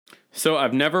So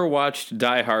I've never watched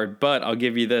Die Hard, but I'll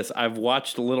give you this. I've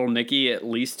watched Little Nicky at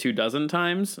least 24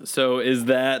 times. So is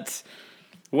that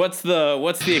what's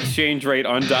the exchange rate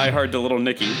on Die Hard to Little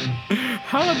Nicky?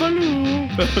 Hullabaloo.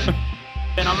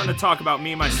 And I'm going to talk about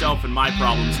me, myself, and my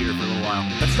problems here for a little while.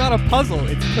 That's not a puzzle,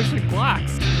 it's pushing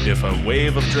blocks. If a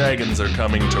wave of dragons are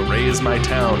coming to raise my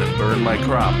town and burn my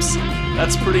crops,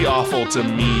 that's pretty awful to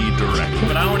me directly.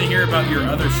 But I want to hear about your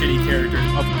other shitty characters.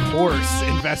 Of course,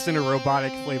 invest in a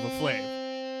robotic Flava Flav.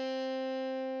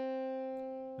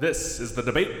 This is the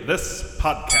Debate This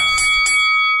podcast.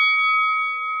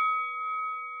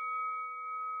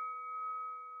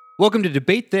 Welcome to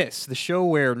Debate This, the show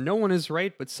where no one is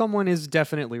right, but someone is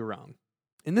definitely wrong.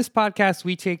 In this podcast,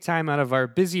 we take time out of our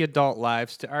busy adult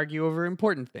lives to argue over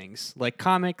important things, like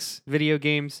comics, video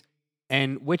games,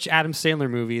 and which Adam Sandler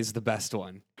movie is the best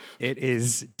one. It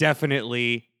is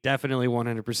definitely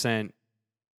 100%.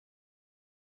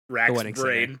 Rack's Wedding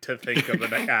brain to think of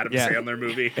an Adam Yeah. Sandler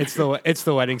movie. It's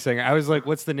the Wedding Singer. I was like,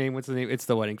 what's the name? It's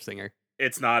the Wedding Singer.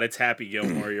 It's not. It's Happy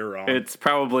Gilmore. You're wrong. It's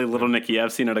probably Little Nicky.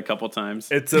 I've seen it a couple times.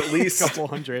 It's at least Couple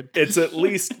hundred. It's at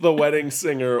least The Wedding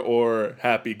Singer or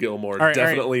Happy Gilmore. All right,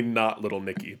 Definitely not Little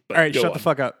Nicky. But All right, go shut on. the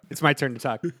fuck up. It's my turn to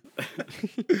talk.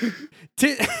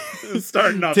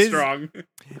 Starting off Tis- strong.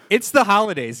 It's the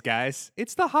holidays, guys.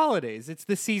 It's the holidays. It's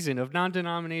the season of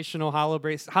non-denominational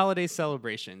holiday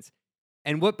celebrations.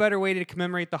 And what better way to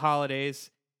commemorate the holidays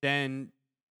than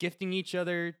gifting each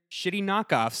other shitty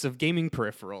knockoffs of gaming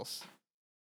peripherals?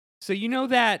 So you know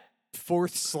that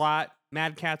fourth slot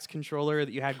Mad Catz controller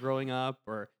that you had growing up,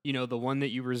 or the one that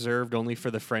you reserved only for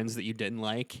the friends that you didn't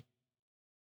like?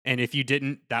 And if you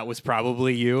didn't, that was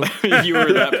probably you. You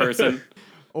were that person.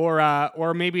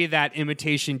 Or maybe that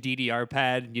imitation DDR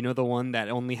pad, the one that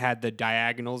only had the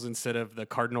diagonals instead of the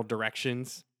cardinal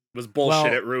directions. It was bullshit.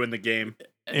 Well- It ruined the game.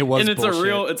 It was And it's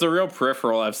bullshit. a real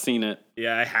peripheral. I've seen it.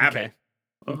 Yeah, I have Okay. it.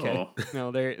 Okay. Oh.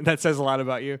 No, that says a lot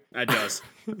about you. It does.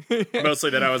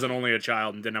 Mostly that I was only a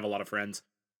child and didn't have a lot of friends.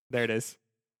 There it is.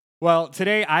 Well,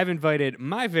 today I've invited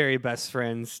my very best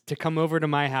friends to come over to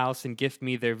my house and gift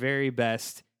me their very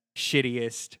best,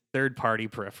 shittiest third-party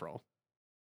peripheral.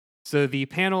 So the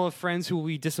panel of friends who will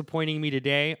be disappointing me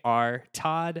today are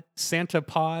Todd Santa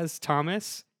Paws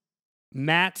Thomas,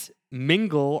 Matt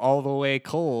Mingle all the way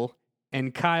Cole,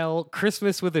 and Kyle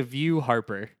Christmas with a View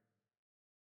Harper.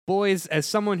 Boys, as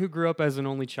someone who grew up as an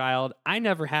only child, I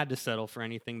never had to settle for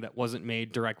anything that wasn't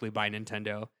made directly by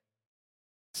Nintendo.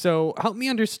 So help me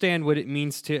understand what it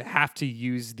means to have to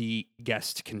use the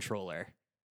guest controller.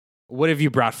 What have you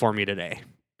brought for me today?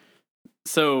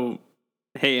 So,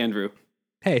 hey Andrew,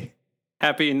 Hey,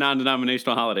 happy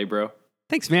non-denominational holiday, bro.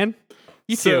 thanks, man.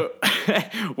 You too. So,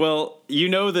 well, you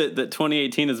know that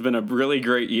 2018 has been a really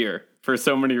great year for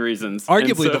so many reasons.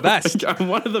 Arguably And the best. I'm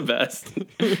one of the best.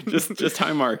 just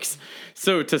high marks.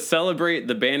 So to celebrate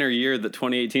the banner year that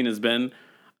 2018 has been,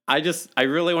 I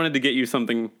really wanted to get you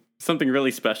something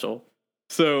really special.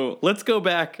 So let's go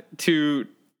back to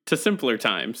simpler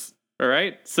times. All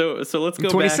right. So let's go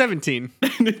 2017.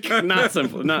 back. Not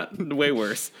simple. Not way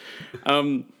worse.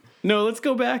 No, let's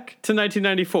go back to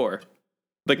 1994.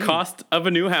 The cost of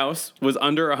a new house was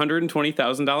under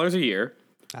 $120,000 a year.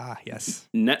 Ah, yes.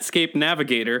 Netscape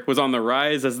Navigator was on the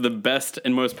rise as the best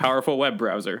and most powerful web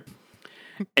browser.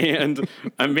 And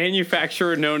a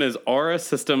manufacturer known as Aura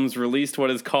Systems released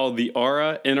what is called the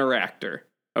Aura Interactor.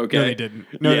 Okay. No, they didn't.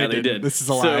 No, yeah, they they didn't. did. This is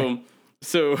a lie.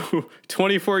 So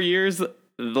 24 years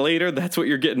later, that's what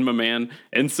you're getting, my man.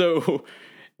 And so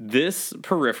this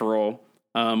peripheral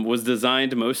was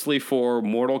designed mostly for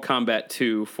Mortal Kombat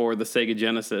 2 for the Sega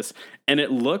Genesis. And it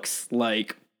looks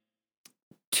like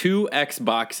two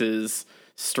Xboxes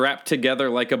strapped together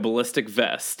like a ballistic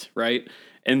vest, right?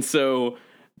 And so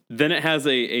then it has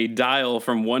a dial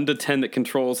from 1 to 10 that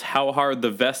controls how hard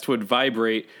the vest would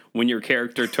vibrate when your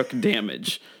character took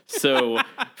damage. So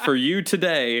for you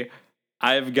today,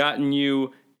 I've gotten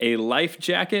you a life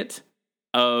jacket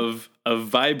of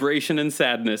vibration and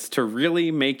sadness to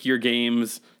really make your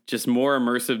games just more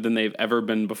immersive than they've ever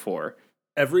been before.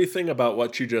 Everything about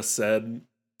what you just said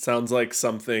sounds like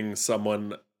something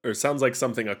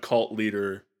a cult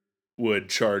leader would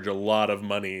charge a lot of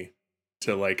money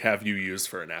to like have you use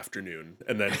for an afternoon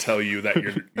and then tell you that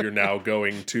you're now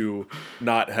going to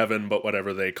not heaven but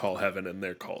whatever they call heaven in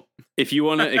their cult. If you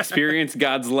want to experience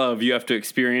God's love, you have to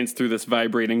experience through this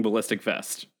vibrating ballistic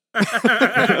vest.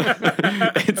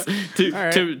 It's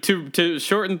to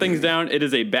shorten things down, it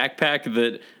is a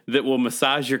backpack that will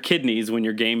massage your kidneys when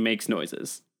your game makes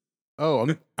noises. Oh,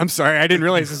 I'm sorry. I didn't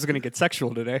realize this was going to get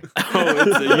sexual today.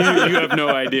 Oh, you have no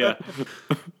idea.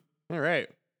 All right.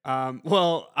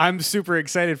 Well, I'm super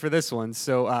excited for this one.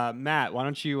 So, Matt, why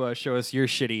don't you show us your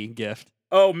shitty gift?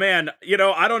 Oh man,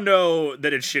 I don't know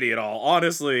that it's shitty at all.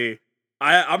 Honestly,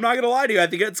 I'm not gonna lie to you. I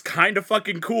think it's kind of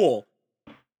fucking cool.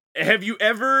 Have you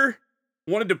ever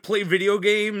wanted to play video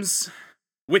games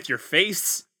with your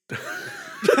face?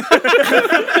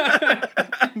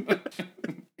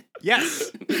 Yes.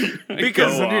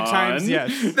 Because 100 times,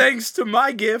 yes. thanks to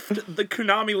my gift, the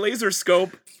Konami Laser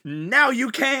Scope, now you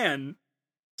can.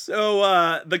 So,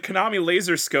 the Konami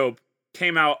Laser Scope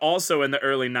came out also in the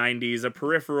early 90s, a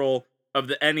peripheral of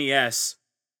the NES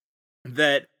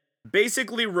that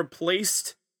basically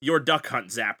replaced your Duck Hunt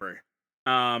Zapper.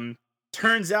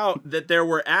 Turns out that there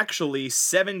were actually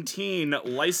 17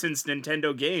 licensed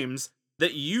Nintendo games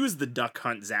that use the Duck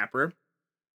Hunt Zapper.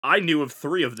 I knew of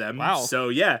 3 of them. Wow. So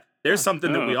yeah, there's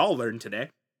something that we all learned today.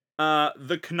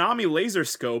 The Konami Laser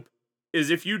Scope is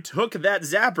if you took that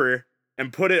zapper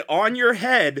and put it on your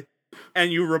head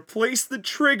and you replace the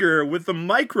trigger with the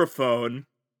microphone,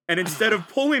 and instead of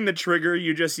pulling the trigger,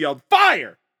 you just yelled,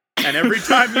 "Fire!" And every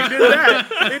time you did that,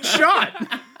 it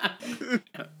shot.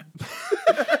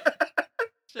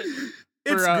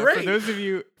 It's great.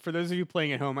 For those of you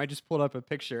playing at home, I just pulled up a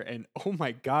picture, and oh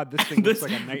my god, this thing looks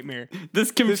like a nightmare.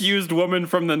 This confused woman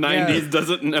from the 90s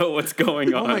doesn't know what's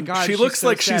going on. Oh my god, She looks so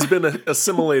like sad. she's been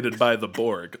assimilated by the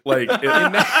Borg. Like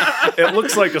it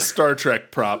looks like a Star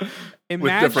Trek prop with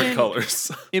different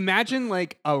colors. Imagine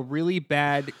like a really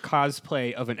bad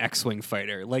cosplay of an X-wing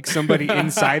fighter, like somebody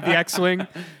inside the X-wing.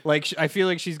 Like I feel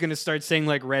like she's gonna start saying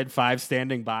like Red 5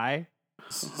 standing by.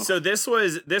 So this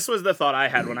was the thought I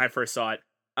had when I first saw it.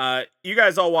 You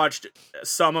guys all watched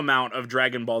some amount of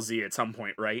Dragon Ball Z at some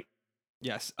point, right?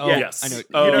 Yes. Oh, Yes. I know.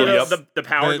 Oh, You know yep. the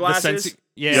power glasses.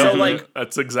 Yeah. So, Yep. like-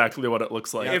 That's exactly what it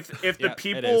looks like. If Yeah, the it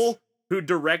people is. who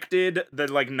directed the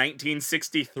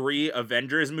 1963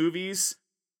 Avengers movies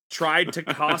tried to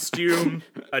costume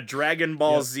a Dragon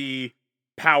Ball Z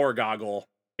power goggle,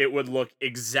 it would look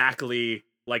exactly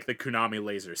like the Konami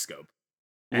Laser Scope.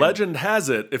 Legend has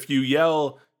it, if you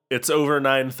yell "It's over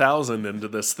 9,000" into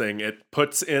this thing, it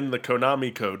puts in the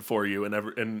Konami code for you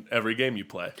in every game you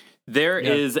play. There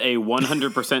is a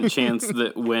 100% chance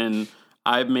that when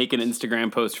I make an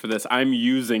Instagram post for this, I'm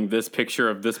using this picture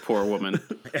of this poor woman.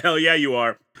 Hell yeah, you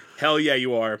are. Hell yeah,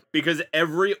 you are. Because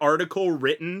every article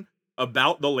written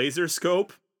about the laser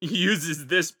scope uses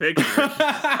this picture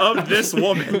of this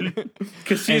woman.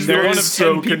 Because she's And one of 10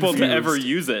 so people to confused. ever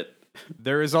use it.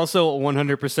 There is also a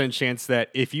 100% chance that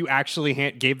if you actually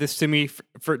gave this to me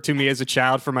to me as a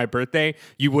child for my birthday,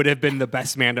 you would have been the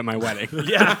best man at my wedding.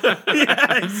 Yeah,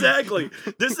 exactly.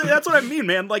 That's what I mean,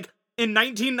 man. Like, in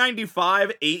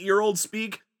 1995, 8-year-old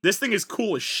speak, this thing is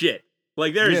cool as shit.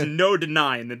 Like, there is Yeah. no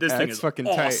denying that this thing it's is fucking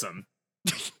tight. awesome.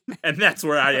 And that's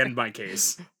where I end my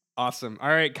case. Awesome. All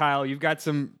right, Kyle, you've got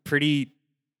some pretty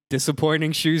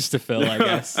disappointing shoes to fill, I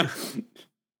guess.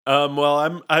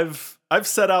 Well, I've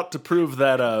set out to prove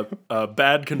that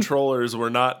bad controllers were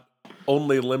not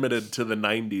only limited to the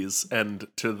 90s and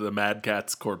to the Mad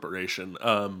Catz Corporation.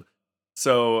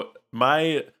 So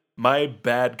my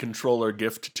bad controller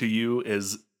gift to you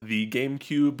is the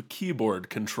GameCube keyboard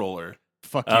controller.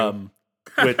 Fuck you.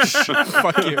 Which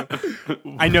Fuck you.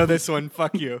 I know this one.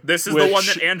 Fuck you. This is the one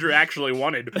that Andrew actually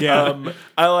wanted. Yeah.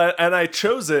 I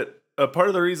chose it. Part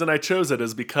of the reason I chose it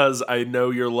is because I know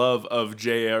your love of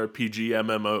JRPG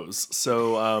MMOs.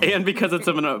 So And because it's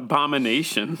an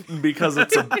abomination. because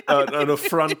it's an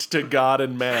affront to God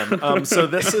and man. So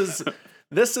this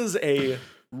is a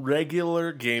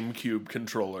regular GameCube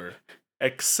controller,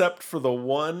 except for the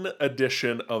one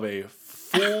addition of a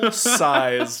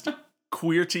full-sized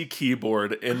QWERTY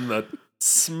keyboard in the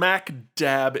smack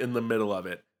dab in the middle of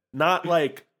it. Not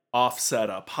like offset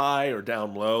up high or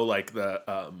down low like the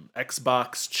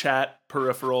Xbox chat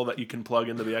peripheral that you can plug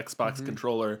into the Xbox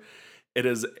controller. It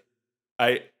is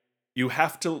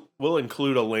we'll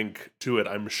include a link to it,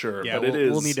 I'm sure. Yeah, but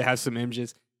we'll need to have some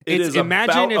images. it is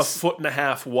imagine about a if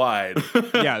 1.5 feet wide.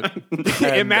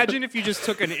 yeah. Imagine if you just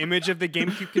took an image of the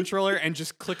GameCube controller and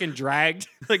just click and dragged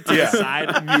like to the side.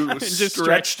 You and just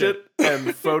stretched it and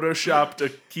photoshopped a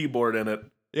keyboard in it.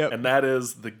 Yep. And that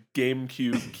is the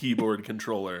GameCube keyboard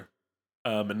controller.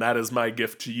 And that is my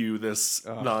gift to you this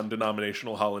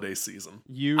non-denominational holiday season.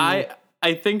 You I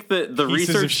think that the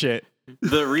pieces of research shit.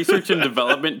 the research and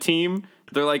development team,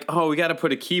 they're like, oh, we got to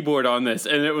put a keyboard on this.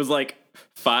 And it was like,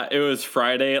 it was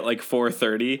Friday at like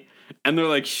 4:30. and they're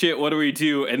like, shit, what do we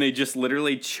do? And they just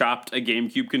literally chopped a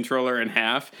GameCube controller in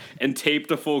half and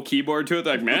taped a full keyboard to it.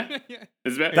 They're like, man,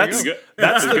 is that That's good?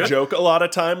 that's the good? joke a lot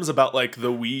of times about like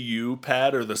the Wii U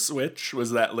pad or the Switch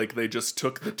was that like they just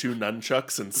took the two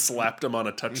nunchucks and slapped them on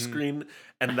a touchscreen,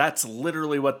 and that's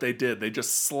literally what they did. They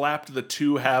just slapped the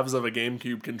two halves of a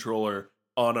GameCube controller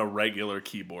on a regular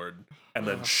keyboard and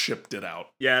then shipped it out.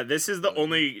 Yeah, this is the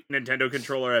only Nintendo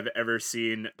controller I've ever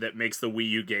seen that makes the Wii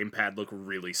U gamepad look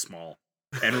really small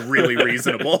and really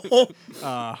reasonable.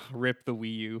 Rip the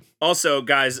Wii U. Also,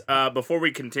 guys, before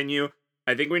we continue,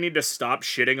 I think we need to stop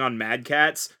shitting on Mad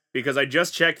Catz because I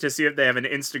just checked to see if they have an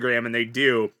Instagram, and they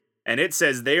do, and it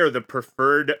says they are the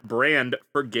preferred brand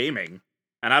for gaming.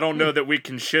 And I don't know that we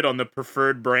can shit on the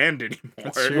preferred brand anymore.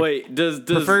 That's true. Wait, does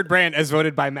Preferred brand as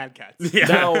voted by Mad Catz. Yeah.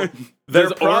 Now they're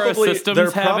Does Aura probably Systems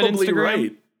they're have an probably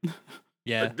Instagram? right.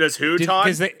 Yeah. Does who, Todd?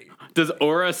 Because they does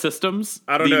Aura Systems,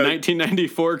 I don't the know.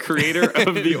 1994 creator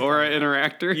of the Aura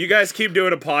Interactor? You guys keep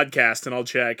doing a podcast, and I'll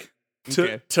check.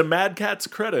 To Mad Cat's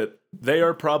credit, they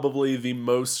are probably the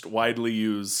most widely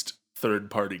used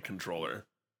third-party controller.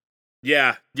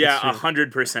 Yeah, That's true.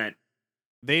 100%.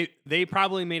 They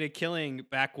probably made a killing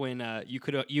back when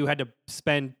you had to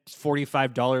spend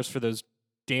 $45 for those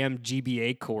damn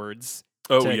GBA cords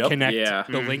Oh, to yep. connect Yeah.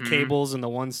 the link Mhm. cables and the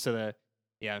ones to the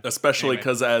Especially Anyway.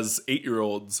 because as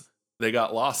 8-year-olds, they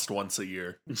got lost once a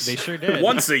year. they sure did.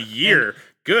 Once a year.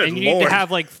 Good and you lord.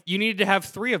 needed to have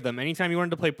 3 of them. Anytime you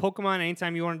wanted to play Pokemon,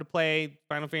 anytime you wanted to play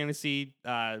Final Fantasy,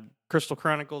 Crystal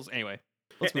Chronicles. Anyway,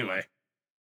 let's move on. Anyway,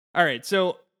 All right,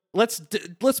 so let's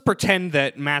pretend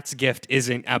that Matt's gift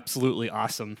isn't absolutely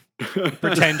awesome.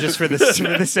 Pretend just for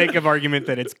the sake of argument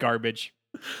that it's garbage.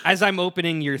 As I'm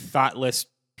opening your thoughtless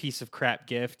piece of crap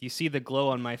gift, you see the glow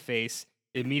on my face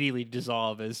immediately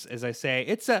dissolve as I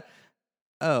say,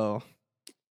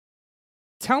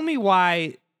 tell me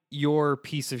why your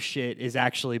piece of shit is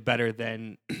actually better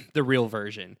than the real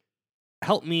version.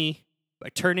 Help me by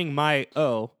turning my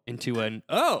O into an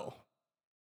O.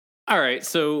 All right,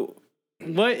 so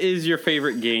what is your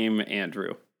favorite game,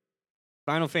 Andrew?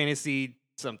 Final Fantasy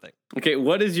something. Okay,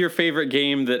 what is your favorite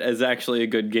game that is actually a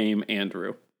good game,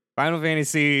 Andrew? Final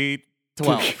Fantasy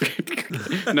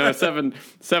 12. No, 7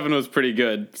 was pretty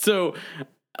good. So,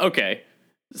 okay.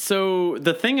 So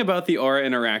the thing about the Aura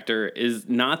Interactor is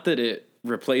not that it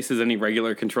replaces any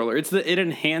regular controller. It's that it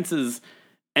enhances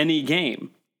any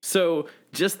game. So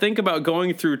just think about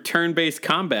going through turn-based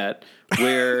combat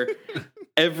where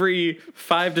every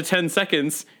 5 to 10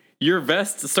 seconds your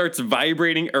vest starts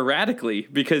vibrating erratically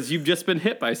because you've just been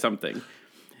hit by something.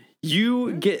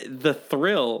 You get the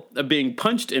thrill of being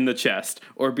punched in the chest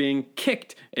or being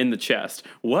kicked in the chest.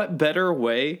 What better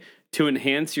way to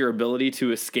enhance your ability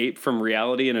to escape from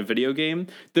reality in a video game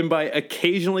than by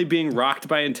occasionally being rocked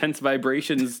by intense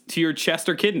vibrations to your chest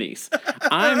or kidneys?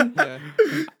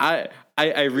 I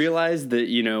realize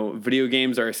that, video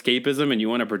games are escapism and you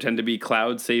want to pretend to be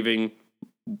Cloud saving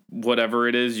whatever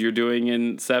it is you're doing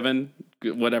in 7,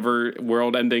 whatever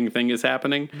world-ending thing is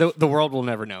happening. The world will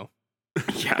never know.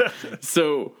 Yeah.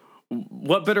 So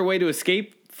what better way to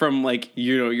escape from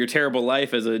your terrible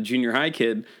life as a junior high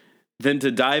kid than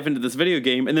to dive into this video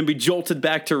game and then be jolted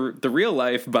back to the real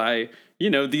life by,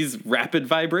 these rapid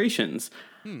vibrations.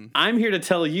 I'm here to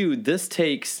tell you this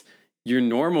takes your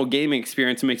normal gaming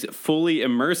experience and makes it fully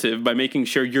immersive by making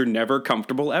sure you're never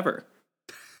comfortable ever.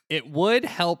 It would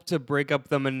help to break up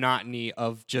the monotony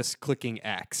of just clicking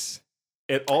X.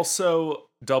 It also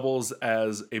doubles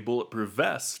as a bulletproof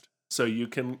vest, so you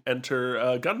can enter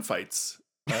gunfights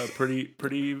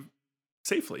pretty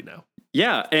safely now.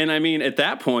 Yeah, and I mean, at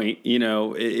that point,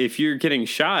 if you're getting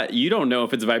shot, you don't know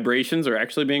if it's vibrations or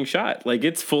actually being shot.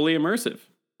 It's fully immersive.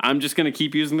 I'm just going to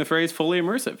keep using the phrase fully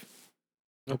immersive.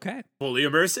 Okay. fully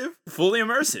immersive? Fully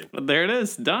immersive. There it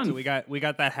is. Done. So we got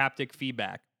that haptic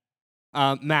feedback.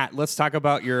 Matt, let's talk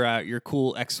about your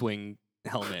cool X-Wing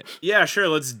helmet. Yeah, sure,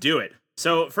 let's do it.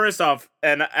 So, first off,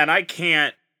 and I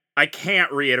can't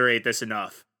reiterate this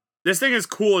enough. This thing is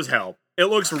cool as hell. It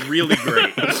looks really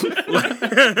great.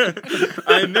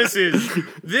 And this is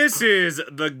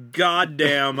the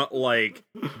goddamn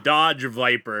Dodge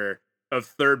Viper of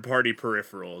third-party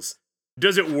peripherals.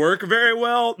 Does it work very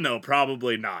well? No,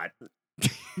 probably not.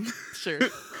 Sure.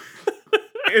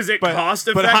 Is it cost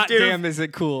effective? But hot damn, is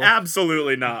it cool?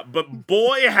 Absolutely not. But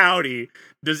boy howdy,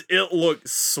 does it look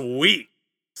sweet.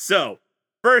 So,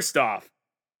 first off,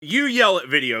 you yell at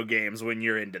video games when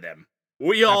you're into them.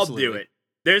 We all do Absolutely. it.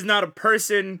 There's not a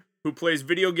person who plays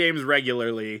video games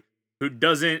regularly who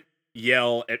doesn't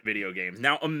yell at video games.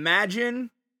 Now,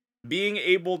 imagine being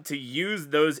able to use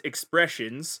those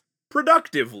expressions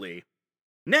productively.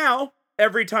 Now,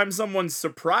 every time someone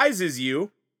surprises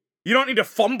you, you don't need to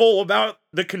fumble about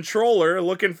the controller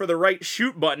looking for the right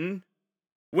shoot button.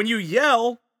 When you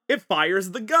yell, it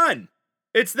fires the gun.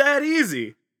 It's that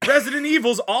easy. Resident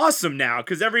Evil's awesome now,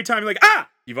 because every time you're like,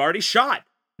 you've already shot.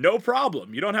 No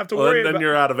problem. You don't have to worry then about...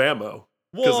 you're out of ammo.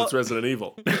 Because Well, it's Resident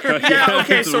Evil. yeah,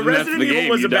 okay, so That's Resident the Evil game,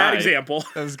 was you a bad die. example.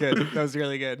 That was good. That was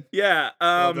really good. Yeah,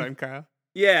 Well done, Kyle.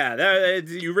 yeah,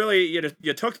 you really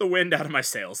you took the wind out of my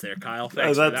sails there, Kyle.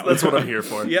 Thanks. for that That's one. what I'm here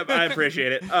for. Yep, I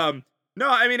appreciate it. No,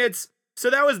 I mean so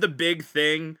that was the big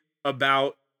thing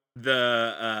about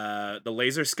the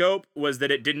laser scope, was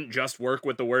that it didn't just work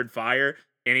with the word fire.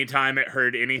 Anytime it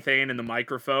heard anything in the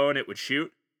microphone, it would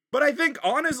shoot. But I think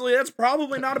honestly, that's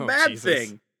probably not a Oh, bad Jesus.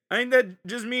 thing. I think that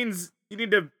just means you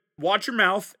need to watch your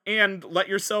mouth and let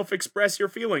yourself express your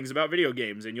feelings about video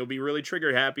games, and you'll be really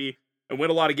trigger happy and win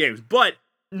a lot of games. But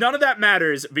none of that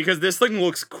matters, because this thing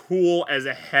looks cool as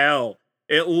hell.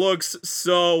 It looks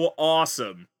so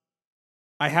awesome.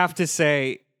 I have to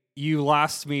say, you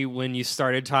lost me when you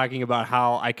started talking about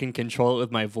how I can control it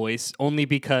with my voice, only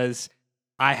because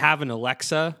I have an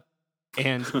Alexa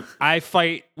and I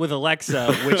fight with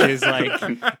Alexa, which is like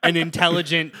an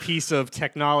intelligent piece of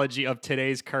technology of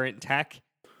today's current tech,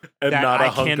 And that not a I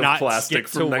hunk of cannot plastic get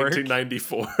to from work.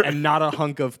 1994. and not a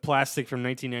hunk of plastic from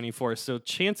 1994. So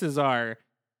chances are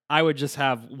I would just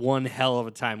have one hell of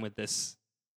a time with this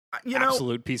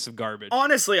absolute piece of garbage.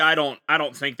 Honestly, I don't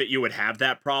think that you would have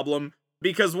that problem,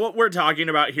 because what we're talking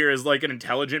about here is like an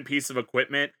intelligent piece of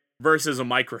equipment versus a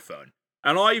microphone.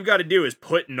 And all you've got to do is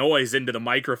put noise into the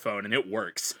microphone and it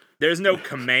works. There's no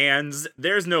commands,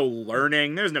 there's no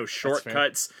learning, there's no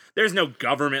shortcuts, there's no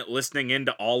government listening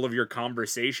into all of your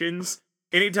conversations.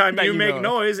 Anytime That you you make know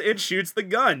of. noise, it shoots the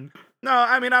gun. No,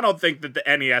 I mean, I don't think that the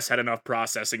NES had enough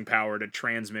processing power to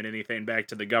transmit anything back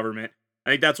to the government. I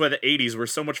think that's why the 80s were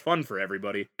so much fun for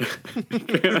everybody.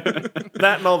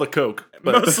 That and all the Coke.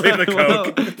 But Mostly the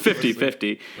Coke.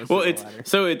 50-50. Well,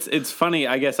 it's funny.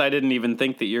 I guess I didn't even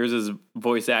think that yours is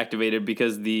voice activated,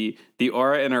 because the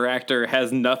Aura Interactor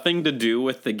has nothing to do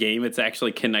with the game it's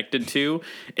actually connected to.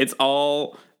 It's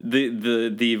all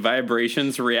the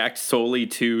vibrations react solely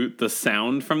to the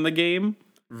sound from the game.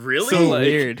 Really? So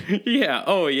weird. Yeah.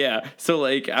 Oh, yeah. So,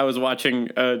 like, I was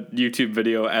watching a YouTube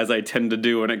video, as I tend to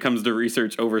do when it comes to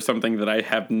research over something that I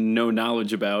have no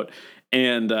knowledge about,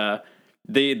 and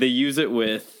they use it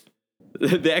with.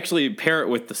 They actually pair it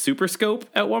with the Super Scope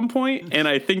at one point, and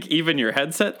I think even your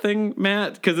headset thing,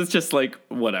 Matt, because it's just like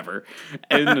whatever,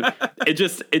 and it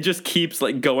just keeps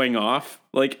like going off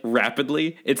like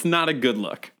rapidly. It's not a good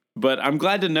look. But I'm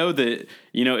glad to know that,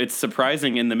 it's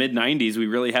surprising in the mid-90s we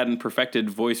really hadn't perfected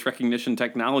voice recognition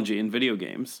technology in video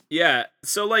games. Yeah.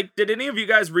 So, like, did any of you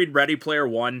guys read Ready Player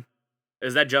One?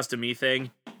 Is that just a me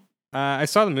thing? I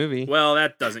saw the movie. Well,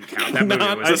 that doesn't count. That movie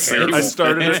Not was the terrible. I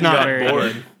started It's it and not got very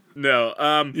bored. good.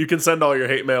 No. You can send all your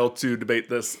hate mail to debate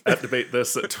this on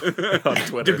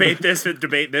Twitter. Debate this at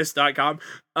debatethis.com.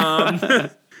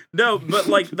 No, but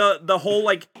like the whole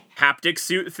like haptic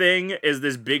suit thing is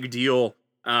this big deal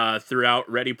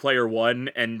throughout Ready Player One,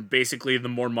 and basically the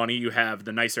more money you have,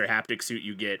 the nicer haptic suit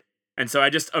you get. And so I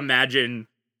just imagine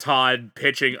Todd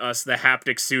pitching us the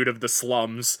haptic suit of the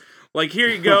slums. Like, here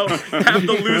you go, have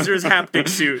the loser's haptic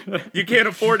suit. You can't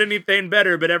afford anything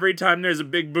better, but every time there's a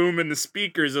big boom in the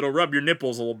speakers, it'll rub your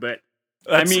nipples a little bit.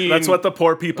 That's what the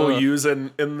poor people use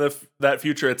in that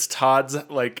future. It's Todd's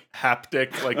like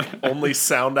haptic, like only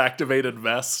sound activated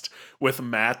vest with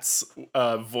Matt's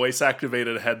voice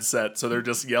activated headset. So they're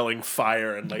just yelling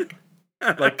fire and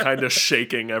like kind of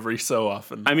shaking every so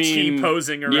often. I mean,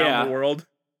 T-posing around yeah. the world.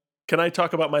 Can I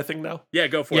talk about my thing now? Yeah,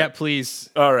 go for Yeah, it. please.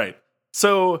 All right.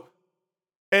 So,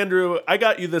 Andrew, I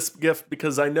got you this gift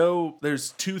because I know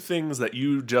there's two things that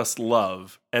you just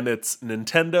love, and it's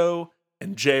Nintendo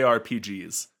and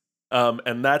JRPGs.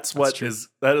 And that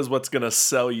is what's going to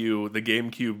sell you the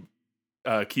GameCube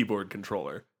keyboard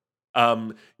controller.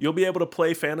 You'll be able to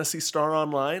play Phantasy Star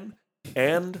Online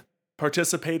and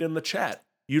participate in the chat.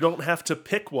 You don't have to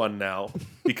pick one now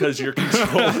because your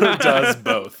controller does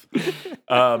both.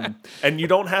 And you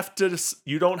don't have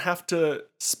to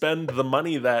spend the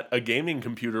money that a gaming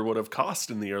computer would have cost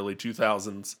in the early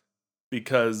 2000s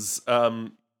because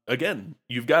again,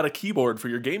 you've got a keyboard for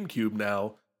your GameCube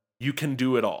now. You can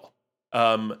do it all.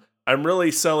 I'm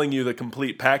really selling you the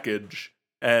complete package,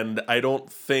 and I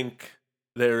don't think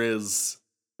there's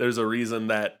a reason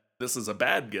that this is a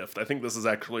bad gift. I think this is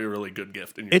actually a really good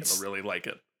gift, and you're going to really like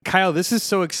it. Kyle, this is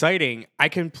so exciting.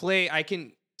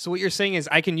 So what you're saying is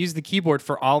I can use the keyboard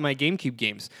for all my GameCube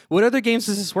games. What other games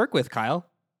does this work with, Kyle?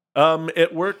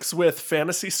 It works with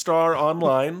Phantasy Star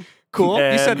Online, Cool.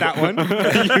 You said And- that one.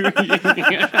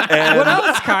 And, What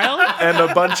else, Kyle? and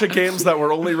a bunch of games that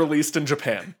were only released in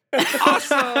Japan.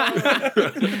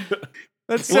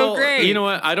 That's so Well, great. you know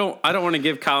what? I don't want to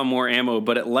give Kyle more ammo,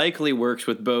 but it likely works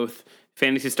with both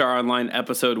Phantasy Star Online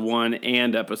Episode 1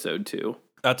 and Episode 2.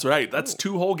 That's right. That's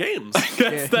 2 whole games.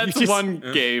 That's you just- one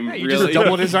game, Yeah, you really. just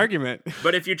doubled his argument.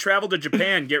 But if you travel to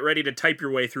Japan, get ready to type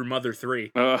your way through Mother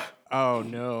 3. Oh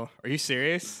no, are you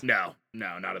serious? No,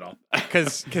 not at all.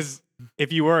 Because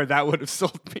if you were, that would have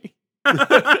sold me.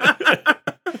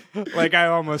 Like I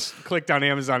almost clicked on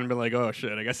Amazon and been like, oh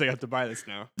shit, I guess I have to buy this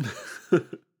now.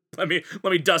 Let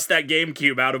me dust that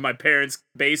GameCube out of my parents'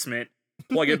 basement,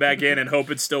 plug it back in, and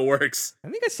hope it still works. I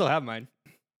think I still have mine.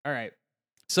 All right.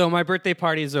 So my birthday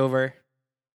party is over.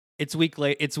 It's weeks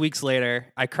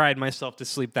later. I cried myself to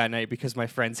sleep that night because my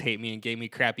friends hate me and gave me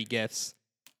crappy gifts.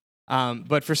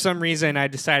 But for some reason, I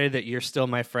decided that you're still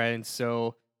my friend.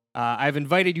 So I've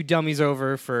invited you dummies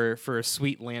over for a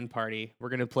sweet LAN party. We're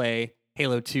gonna play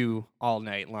Halo 2 all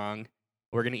night long.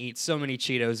 We're gonna eat so many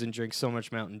Cheetos and drink so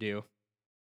much Mountain Dew.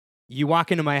 You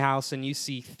walk into my house and you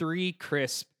see 3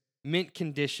 crisp, mint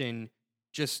condition,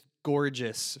 just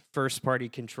gorgeous first-party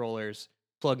controllers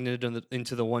plugged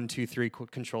into the 1, 2, 3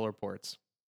 controller ports.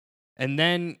 And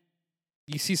then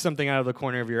you see something out of the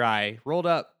corner of your eye, rolled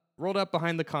up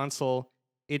behind the console.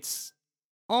 It's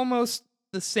almost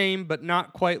the same, but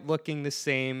not quite looking the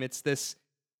same. It's this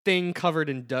thing covered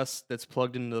in dust that's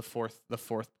plugged into the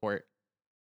fourth port.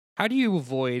 How do you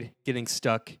avoid getting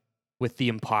stuck with the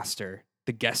imposter,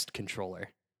 the guest controller?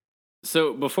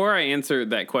 So before I answer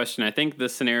that question, I think the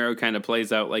scenario kind of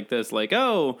plays out like this: like,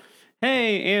 oh,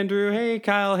 hey Andrew, hey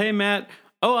Kyle, hey Matt.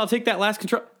 Oh, I'll take that last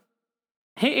control.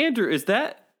 Hey Andrew, is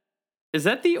that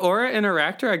the Aura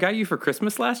Interactor I got you for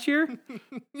Christmas last year?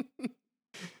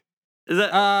 Is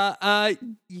that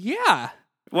Yeah.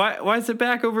 why is it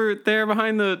back over there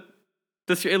behind the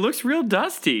it looks real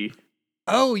dusty.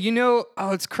 Oh,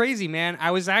 it's crazy, man.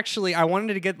 I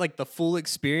wanted to get like the full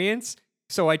experience,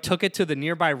 so I took it to the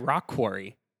nearby rock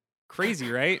quarry.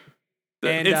 Crazy, right?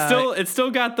 And It's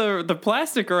still got the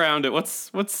plastic around it.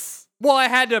 What's well, I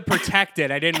had to protect it.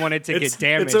 I didn't want it to get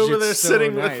damaged. It's over there so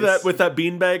sitting nice. with that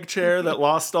beanbag chair that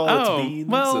lost all its beans.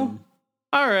 well, and-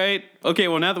 all right. Okay,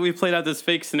 well, now that we've played out this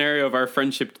fake scenario of our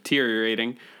friendship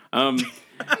deteriorating,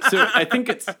 so I think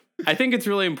it's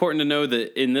really important to know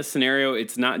that in this scenario,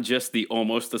 it's not just the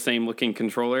almost the same looking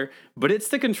controller, but it's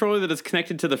the controller that is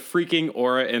connected to the freaking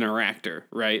Aura Interactor,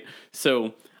 right?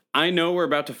 So I know we're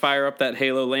about to fire up that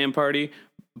Halo LAN party,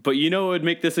 but you know what would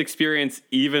make this experience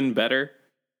even better?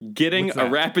 Getting What's a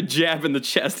that? rapid jab in the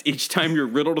chest each time you're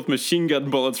riddled with machine gun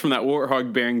bullets from that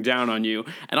Warthog bearing down on you.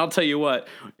 And I'll tell you what,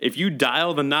 if you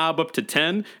dial the knob up to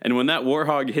 10, and when that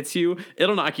Warthog hits you,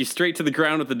 it'll knock you straight to the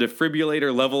ground with a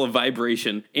defibrillator level of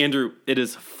vibration. Andrew, it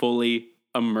is fully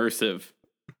immersive.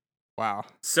 Wow.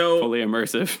 So Fully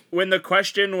immersive. when the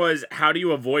question was, how do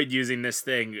you avoid using this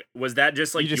thing? Was that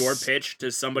just like You just your pitch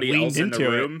to somebody leaned else in the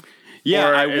into it. room? Yeah,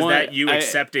 or I is want that you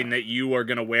accepting that you are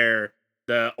going to wear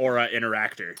the Aura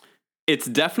Interactor? It's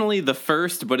definitely the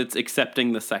first, but it's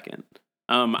accepting the second.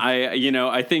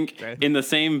 I think Okay. in the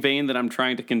same vein that I'm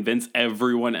trying to convince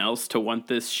everyone else to want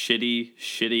this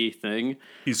shitty thing,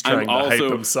 He's I'm trying to hype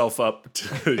also- himself up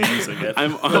to using it.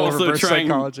 I'm Little also reverse trying.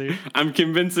 psychology. I'm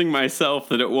convincing myself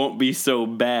that it won't be so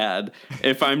bad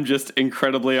if I'm just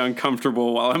incredibly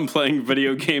uncomfortable while I'm playing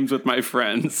video games with my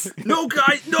friends. No,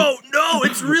 guys, no,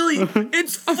 it's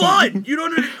fun. You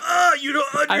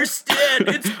don't understand.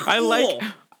 It's cool.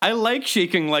 I like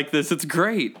shaking like this. It's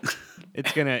great.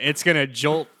 It's gonna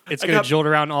jolt. It's gonna jolt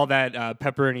around all that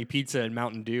pepperoni pizza and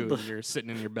Mountain Dew as you're sitting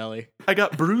in your belly. I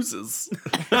got bruises.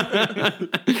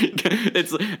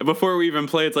 It's before we even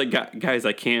play. It's like, guys,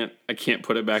 I can't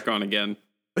put it back on again.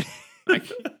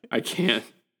 I can't.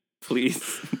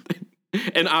 Please.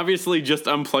 And obviously, just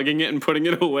unplugging it and putting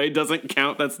it away doesn't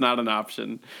count. That's not an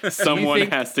option. Someone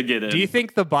think- has to get in. Do you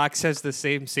think the box has the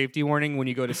same safety warning when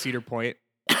you go to Cedar Point?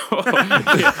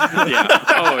 Yeah.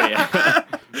 Oh yeah.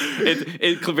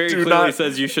 It very Do clearly not-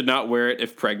 says you should not wear it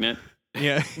if pregnant.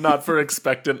 Yeah. Not for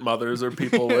expectant mothers or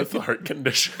people with heart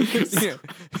conditions. Yeah.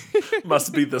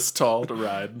 Must be this tall to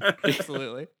ride.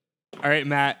 Absolutely. All right,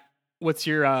 Matt. What's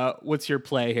your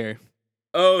play here?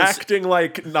 Oh, Acting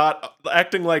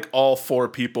like all 4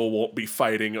 people won't be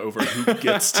fighting over who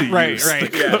gets to Right, use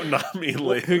right. the Yeah.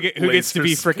 Konami Who gets to be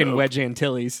laser freaking scope. Wedge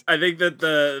Antilles? I think that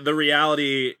the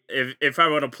reality, if I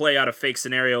want to play out a fake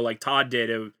scenario like Todd did,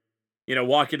 of,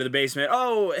 walk into the basement.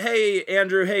 Oh, hey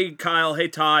Andrew, hey Kyle, hey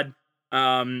Todd.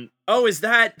 Oh, is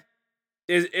that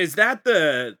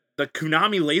the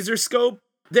Konami laser scope?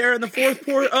 there in the fourth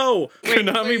port. Oh,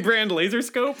 Konami brand laser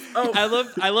scope. oh,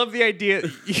 I love the idea.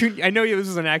 I know this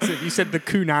was an accident. You said the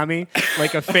Konami,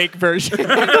 like a fake version.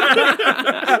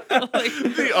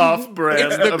 The off-brand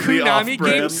It's the of the Konami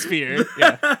off-brand. Game Sphere.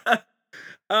 Yeah.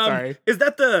 Sorry. Is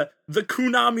that the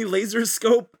Konami laser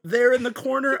scope there in the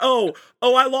corner? Oh,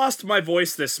 I lost my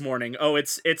voice this morning. Oh,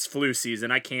 it's flu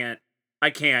season. I can't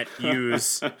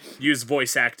use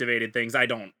voice activated things. I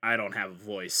don't have a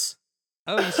voice.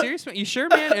 Oh, you serious? You sure,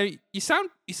 man? You sound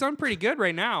pretty good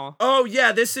right now. Oh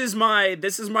yeah, this is my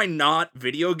not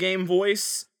video game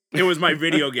voice. It was my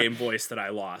video game voice that I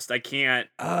lost. I can't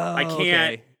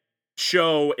Okay.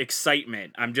 show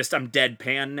excitement. I'm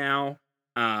deadpan now.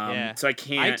 Yeah. So I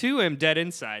can't. I too am dead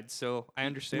inside, so I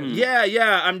understand.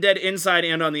 Yeah, I'm dead inside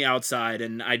and on the outside,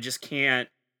 and I just can't.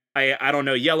 I don't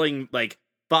know, yelling like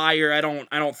fire. I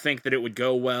don't think that it would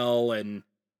go well, and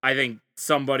I think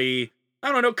somebody,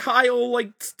 I don't know, Kyle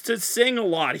likes to sing a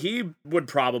lot. He would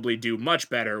probably do much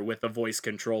better with a voice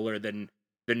controller than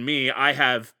me. I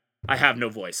have no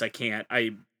voice. I can't.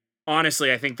 I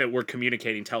honestly, I think that we're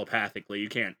communicating telepathically. You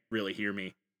can't really hear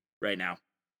me right now.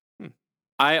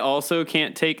 I also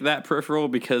can't take that peripheral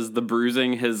because the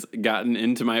bruising has gotten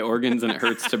into my organs and it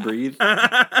hurts to breathe.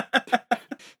 I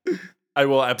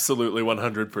will absolutely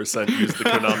 100% use the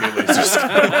Konami laser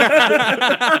scope.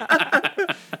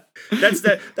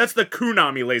 That's the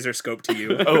Konami laser scope to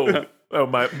you. Oh,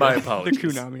 my The apologies.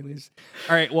 Konami leaves.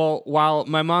 All right. Well, while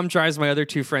my mom drives my other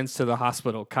two friends to the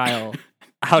hospital, Kyle,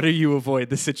 how do you avoid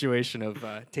the situation of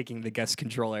taking the guest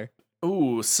controller?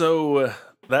 Ooh, so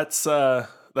that's the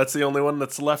only one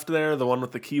that's left there, the one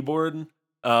with the keyboard.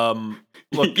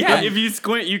 Look, Yeah, if you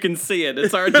squint, you can see it.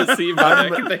 It's hard to see, but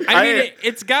I mean,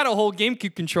 it's got a whole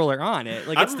GameCube controller on it.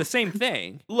 Like, it's the same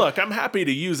thing. Look, I'm happy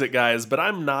to use it, guys, but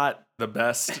I'm not the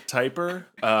best typer.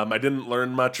 I didn't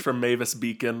learn much from Mavis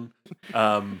Beacon,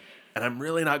 and I'm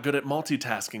really not good at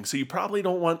multitasking. So you probably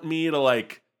don't want me to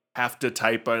like have to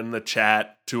type in the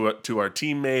chat to our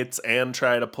teammates and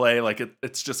try to play. Like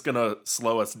it's just gonna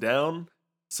slow us down.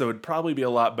 So it'd probably be a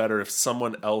lot better if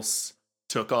someone else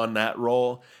took on that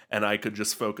role and I could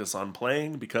just focus on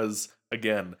playing, because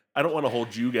again, I don't want to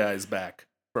hold you guys back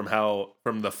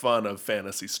from the fun of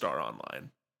Phantasy Star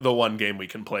Online, the one game we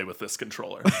can play with this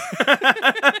controller.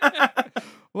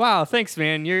 Wow, thanks,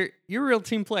 man. You're a real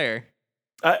team player.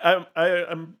 I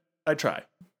try.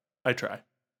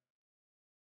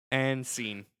 And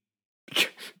scene.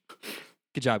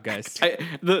 Good job, guys.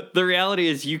 the reality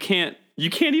is you can't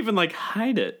even like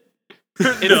hide it.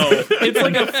 It's It's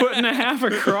like a foot and a half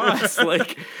across.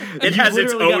 Like it you has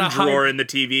its literally own gotta drawer hide- in the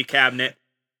TV cabinet.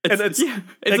 It's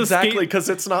exactly, escape- because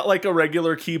it's not like a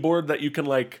regular keyboard that you can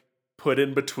like put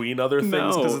in between other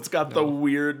things, because No. it's got the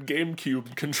weird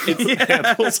GameCube control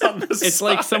handles on the side. It's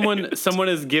like someone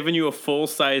has given you a full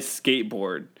size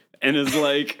skateboard and is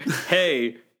like,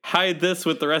 "Hey, hide this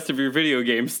with the rest of your video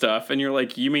game stuff." And you're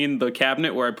like, "You mean the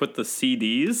cabinet where I put the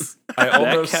CDs?"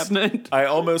 That cabinet. I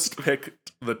almost picked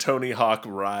the Tony Hawk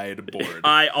Ride board.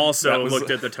 I also That was- looked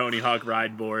at the Tony Hawk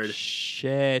Ride board.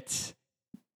 Shit.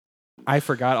 I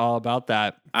forgot all about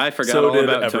that. I forgot So all did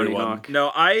about Tony everyone. Hawk.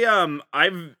 No, I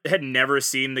had never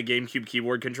seen the GameCube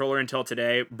keyboard controller until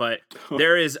today, but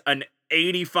there is an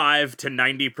 85 to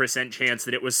 90% chance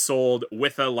that it was sold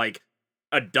with a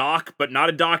dock, but not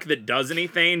a dock that does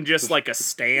anything, just like a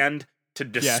stand to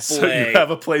Yes. So display. you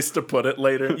have a place to put it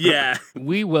later. Yeah.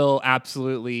 We will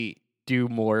absolutely do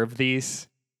more of these.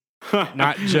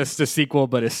 Not just a sequel,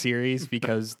 but a series,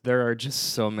 because there are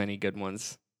just so many good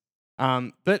ones.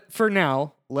 But for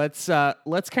now, let's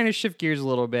kind of shift gears a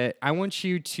little bit. I want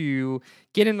you to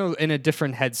get in a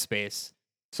different headspace.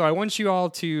 So I want you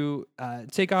all to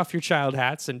take off your child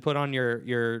hats and put on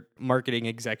your marketing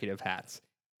executive hats.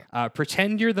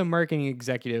 Pretend you're the marketing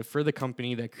executive for the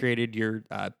company that created your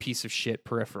piece of shit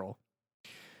peripheral.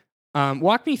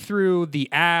 Walk me through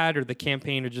the ad or the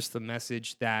campaign or just the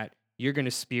message that you're going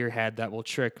to spearhead that will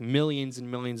trick millions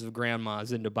and millions of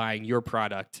grandmas into buying your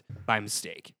product by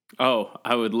mistake. Oh,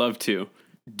 I would love to.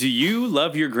 Do you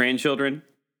love your grandchildren?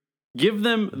 Give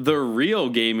them the real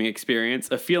gaming experience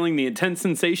of feeling the intense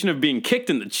sensation of being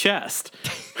kicked in the chest.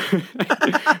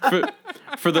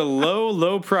 For the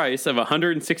low price of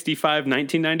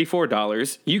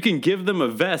 $165,1994, you can give them a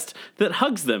vest that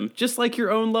hugs them just like your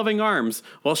own loving arms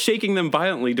while shaking them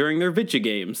violently during their Vidya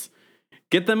games.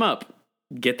 Get them up.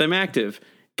 Get them active.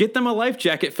 Get them a life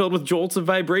jacket filled with jolts of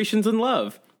vibrations and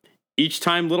love. Each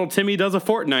time little Timmy does a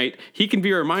Fortnite, he can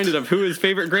be reminded of who his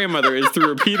favorite grandmother is through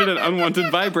repeated and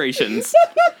unwanted vibrations.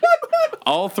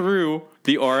 all through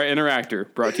the Aura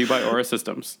Interactor, brought to you by Aura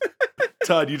Systems.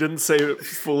 Todd, you didn't say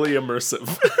fully immersive.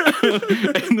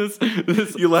 And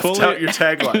this You left fully- out your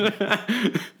tagline.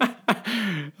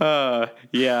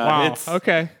 Yeah. Wow. It's,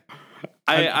 Okay.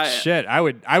 I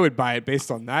I would buy it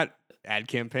based on that ad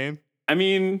campaign.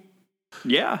 mean,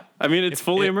 yeah. I mean, it's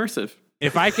fully immersive.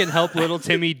 If I can help little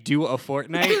Timmy do a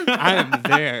Fortnite, I am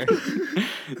there.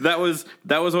 That was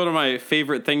one of my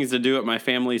favorite things to do at my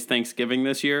family's Thanksgiving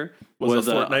this year. Was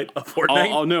a Fortnite? A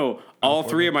Fortnite? All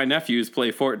three of my nephews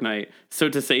play Fortnite. So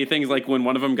to say things like when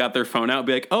one of them got their phone out,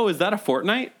 be like, "Oh, is that a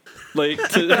Fortnite?" Like,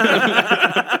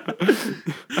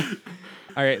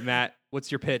 All right, Matt,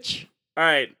 what's your pitch? All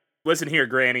right, listen here,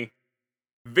 Granny.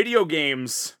 Video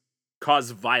games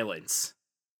cause violence.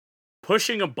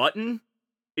 Pushing a button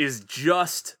is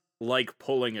just like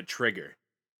pulling a trigger.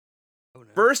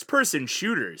 First-person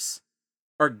shooters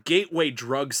are gateway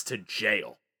drugs to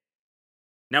jail.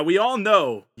 Now, we all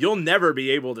know you'll never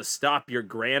be able to stop your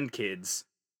grandkids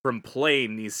from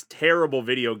playing these terrible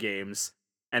video games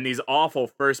and these awful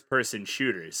first-person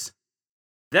shooters.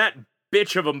 That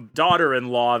bitch of a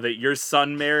daughter-in-law that your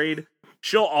son married,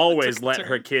 she'll always let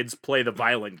her kids play the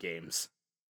violent games.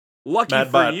 Lucky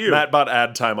for you. Matt bought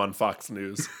ad time on Fox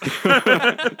News.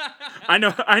 I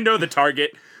know the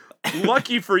target.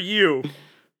 Lucky for you,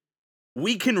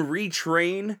 we can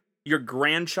retrain your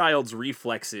grandchild's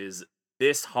reflexes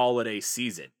this holiday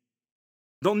season.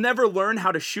 They'll never learn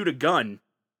how to shoot a gun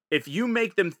if you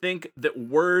make them think that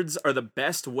words are the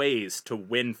best ways to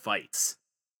win fights.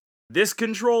 This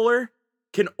controller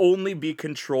can only be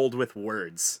controlled with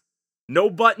words. No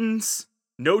buttons,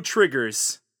 no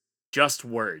triggers, just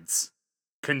words.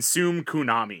 Consume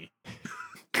Konami.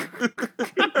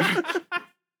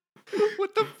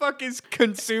 What the fuck is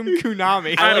consume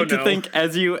Konami? I I don't like to know. think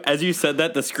as you said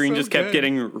that, the screen So just kept good.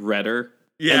 getting redder.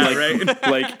 Yeah, and right?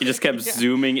 Like it just kept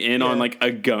zooming in on like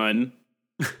a gun,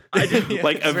 Yeah,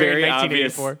 like it's a very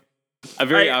 1984.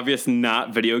 obvious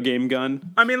not video game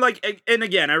gun. I mean, like, and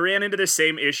again, I ran into the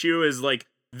same issue as, like,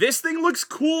 this thing looks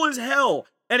cool as hell,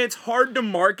 and it's hard to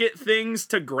market things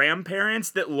to grandparents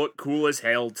that look cool as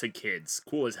hell to kids.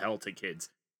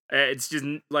 It's just,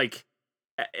 like,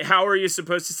 how are you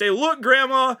supposed to say, look,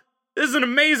 Grandma, this is an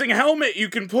amazing helmet you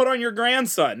can put on your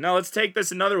grandson. Now let's take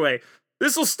this another way.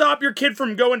 This will stop your kid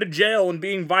from going to jail and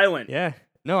being violent. Yeah.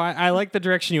 No, I like the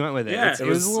direction you went with it. Yeah. It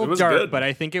was a little it was dark, good. but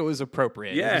I think it was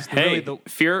appropriate. Yeah. It was Hey, really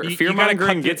fear you gotta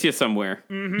mongering cut gets you somewhere.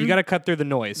 you got to cut through the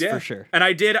noise Yeah. for sure. And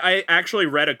I actually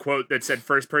read a quote that said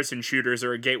first-person shooters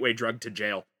are a gateway drug to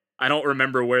jail. I don't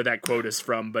remember where that quote is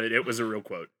from, but it was a real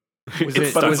quote. Was It's it,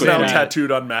 stuck But was it's with now it,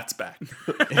 tattooed on Matt's back.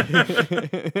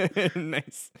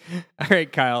 nice. All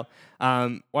right, Kyle.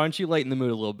 Why don't you lighten the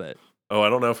mood a little bit? Oh, I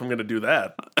don't know if I'm going to do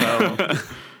that.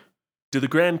 Do the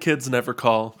grandkids never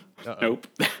call? Nope.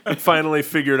 I finally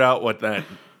figured out what that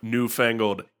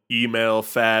newfangled email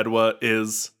fad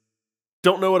is.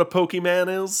 Don't know what a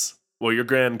Pokemon is? Well, your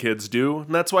grandkids do,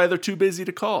 and that's why they're too busy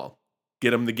to call.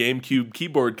 Get them the GameCube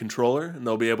keyboard controller, and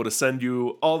they'll be able to send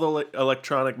you all the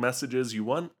electronic messages you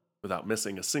want without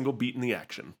missing a single beat in the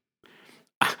action.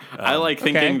 I like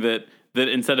thinking that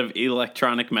instead of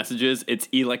electronic messages, it's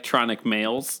electronic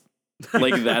mails.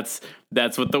 Like that's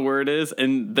what the word is,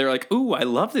 and they're like, "Ooh, I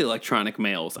love the electronic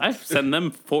mails. I send them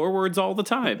forwards all the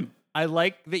time." I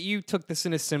like that you took this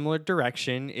in a similar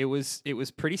direction. It was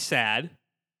pretty sad.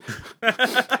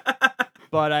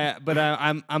 But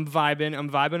I'm vibing. I'm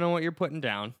vibing on what you're putting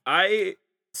down.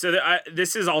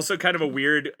 This is also kind of a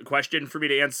weird question for me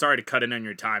to answer. Sorry to cut in on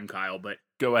your time, Kyle, but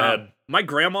Go ahead. my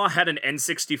grandma had an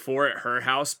N64 at her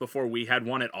house before we had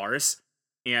one at ours,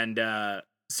 and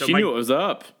so She knew it was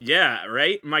up. yeah,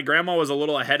 right. My grandma was a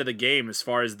little ahead of the game as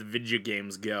far as the video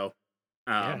games go.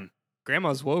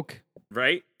 Grandma's woke.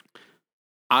 Right?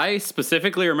 I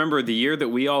specifically remember the year that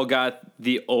we all got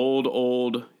the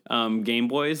old Game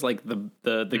Boys, like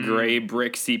the gray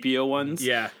brick sepia ones.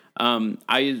 Yeah.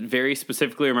 I very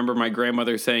specifically remember my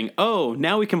grandmother saying, "Oh,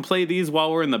 now we can play these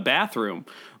while we're in the bathroom."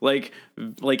 Like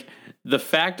the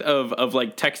fact of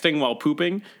like texting while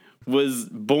pooping was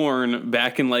born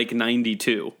back in like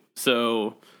 92.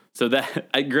 So that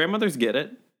grandmothers get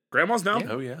it. Grandmas know.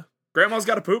 Oh, yeah. Grandma's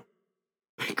got to poop.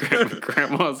 Grandma's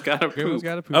got to Grandma's poop.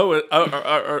 got to poop.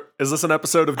 Oh, is this an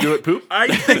episode of Do It Poop? I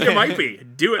think it might be.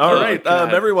 Do it. All Poop. right,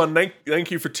 God. everyone,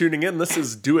 thank you for tuning in. This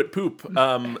is Do It Poop.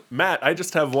 Matt, I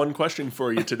just have one question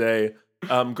for you today.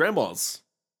 Grandmas,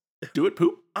 do it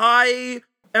poop? I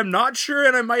am not sure,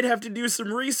 and I might have to do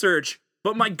some research,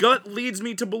 but my gut leads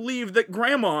me to believe that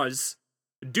grandmas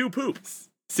do poop.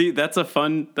 See, that's a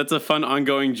fun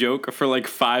ongoing joke for like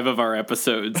 5 of our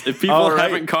episodes. If people All right.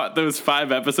 haven't caught those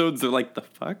 5 episodes, they're like, the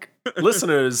fuck?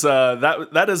 Listeners,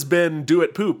 that has been Do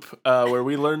It Poop, where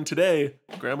we learned today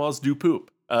grandmas do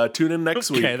poop. Tune in next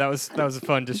week. Okay, that was a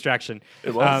fun distraction.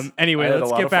 It was. Anyway, I had a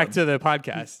let's lot get of back fun. to the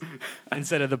podcast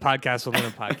instead of the podcast within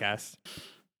a podcast.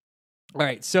 All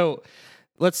right, so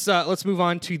let's move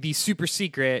on to the super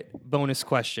secret bonus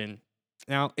question.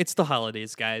 Now, it's the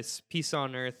holidays, guys. Peace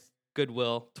on earth,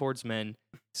 goodwill towards men.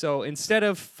 So instead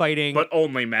of fighting But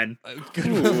only men.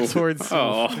 goodwill towards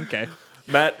Oh. okay.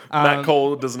 Matt Um,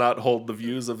 Cole does not hold the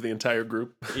views of the entire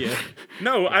group. Yeah.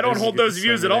 No, I don't there's hold a good those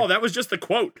views at disclaimer all. That was just the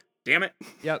quote. Damn it.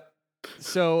 Yep.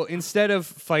 So instead of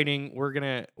fighting, we're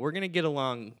gonna get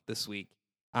along this week.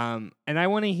 And I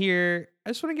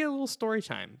just want to get a little story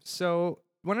time. So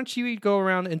why don't you go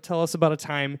around and tell us about a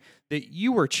time that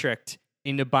you were tricked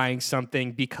into buying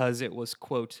something because it was,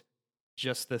 quote,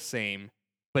 just the same,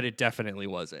 but it definitely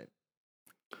wasn't.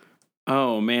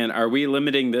 Oh man, are we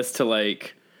limiting this to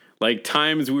like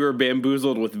times we were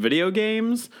bamboozled with video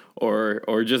games or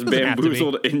just Doesn't have to be.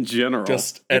 bamboozled in general?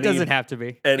 Just It doesn't have to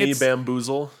be. any It's-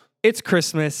 bamboozle. It's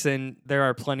Christmas, and there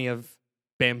are plenty of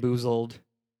bamboozled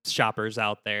shoppers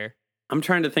out there. I'm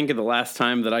trying to think of the last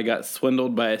time that I got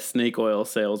swindled by a snake oil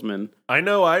salesman. I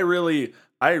know. I really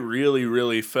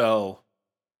fell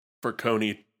for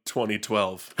Coney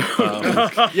 2012.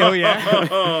 Yo, yeah.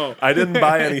 Oh, I didn't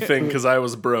buy anything because I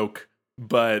was broke,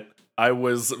 but I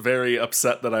was very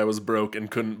upset that I was broke and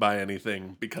couldn't buy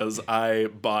anything because I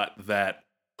bought that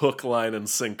hook, line, and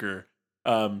sinker.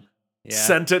 Yeah.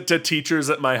 Sent it to teachers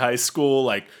at my high school,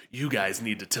 like, you guys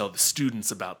need to tell the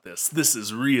students about this. This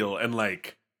is real. And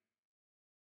like,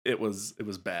 it was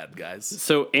bad, guys.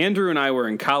 So Andrew and I were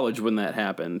in college when that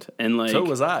happened, and like, So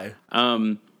was I.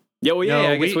 yeah, well, yeah, No,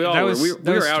 I guess we all that were. was- We that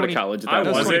were was out 20 of college at I that That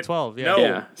was point. wasn't. 2012. Yeah. No.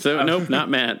 Yeah. So nope, not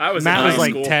Matt. I was Matt in was high like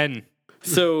school. 10.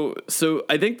 So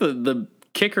I think the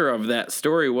kicker of that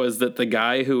story was that the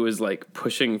guy who was like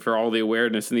pushing for all the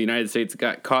awareness in the United States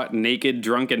got caught naked,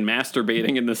 drunk, and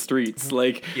masturbating in the streets.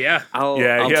 Like, Yeah. I'll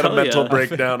Yeah, I'll he had a tell mental ya,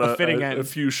 breakdown a fitting end. a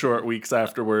few short weeks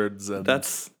afterwards. And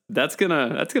That's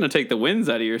gonna take the winds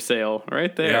out of your sail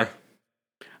right there.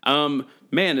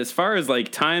 Man, as far as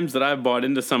like times that I've bought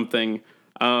into something,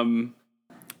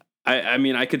 I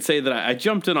mean, I could say that I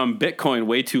jumped in on Bitcoin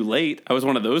way too late. I was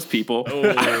one of those people. Oh.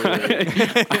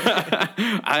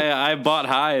 I bought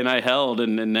high and I held,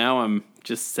 and now I'm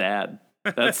just sad.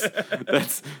 That's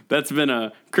been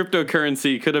a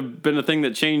cryptocurrency could have been a thing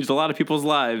that changed a lot of people's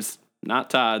lives, not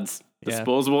Todd's. Yeah.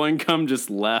 Disposable income just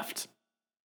left.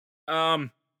 I'm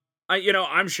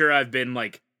sure I've been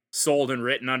like sold and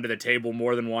written under the table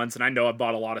more than once, and I know I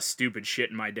bought a lot of stupid shit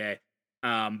in my day.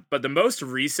 But the most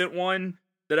recent one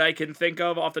that I can think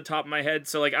of off the top of my head,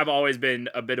 so like I've always been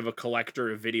a bit of a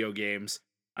collector of video games,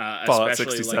 Fallout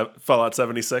especially 67, like Fallout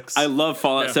 76. I love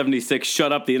Fallout Yeah. 76.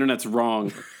 Shut up, the internet's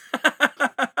wrong.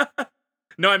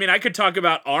 No, I mean I could talk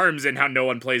about ARMS and how no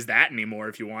one plays that anymore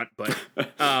if you want, but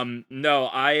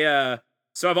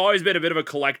so I've always been a bit of a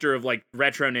collector of like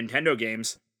retro Nintendo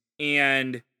games,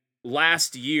 and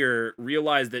last year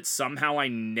realized that somehow I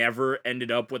never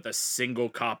ended up with a single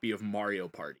copy of Mario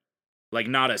Party. Like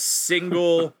not a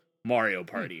single Mario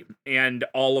Party. And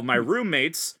all of my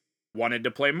roommates wanted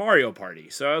to play Mario Party.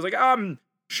 So I was like, I'm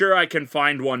sure I can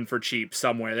find one for cheap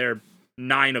somewhere. There are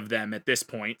 9 of them at this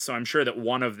point, so I'm sure that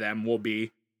one of them will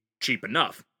be cheap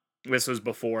enough. This was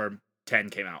before 10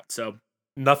 came out. So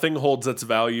Nothing holds its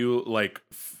value like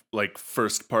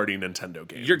first party Nintendo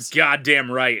games. you're goddamn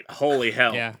right. Holy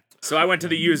hell. Yeah. So I went to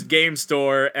the used game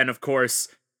store, and of course,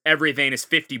 everything is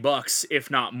 $50, if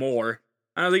not more.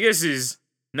 I was like, this is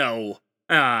no,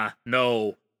 I'm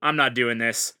not doing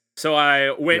this. So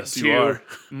I went Yes, you to are.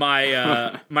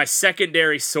 my my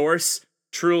secondary source,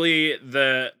 truly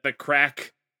the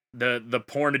crack, the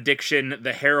porn addiction,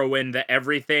 the heroin, the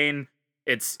everything.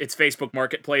 It's Facebook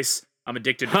Marketplace. I'm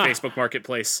addicted to Facebook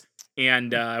Marketplace,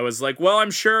 and I was like, well,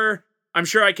 I'm sure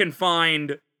I can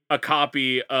find a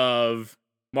copy of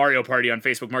Mario Party on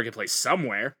Facebook Marketplace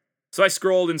somewhere. So I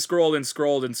scrolled and scrolled and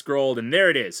scrolled and scrolled, and there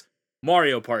it is.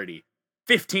 Mario Party,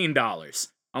 $15.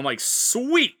 I'm like,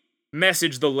 sweet.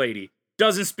 Message the lady.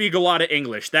 Doesn't speak a lot of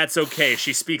English. That's okay.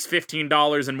 She speaks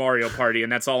 $15 in Mario Party,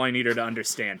 and that's all I need her to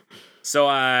understand. So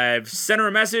I sent her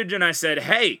a message, and I said,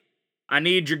 hey, I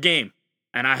need your game,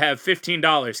 and I have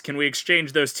 $15. Can we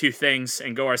exchange those two things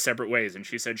and go our separate ways? And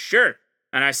she said, sure.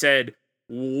 And I said,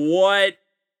 what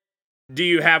do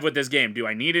you have with this game? Do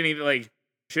I need anything? Like,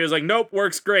 she was like, nope,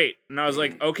 works great. And I was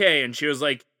like, okay. And she was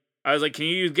like, can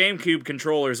you use GameCube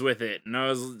controllers with it?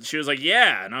 And she was like,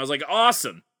 yeah. And I was like,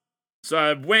 awesome. So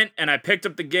I went and I picked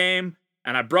up the game,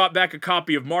 and I brought back a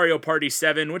copy of Mario Party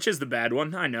 7, which is the bad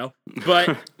one, I know.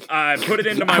 But I put it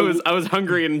into my I was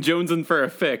hungry and jonesing for a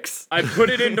fix. I put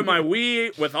it into my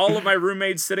Wii with all of my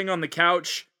roommates sitting on the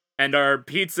couch and our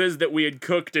pizzas that we had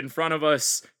cooked in front of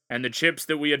us and the chips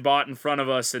that we had bought in front of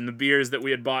us and the beers that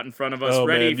we had bought in front of us. Oh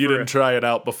ready man, you for didn't try it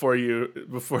out before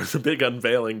the big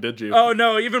unveiling, did you? Oh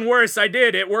no, even worse, I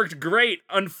did. It worked great.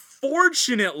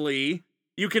 Unfortunately,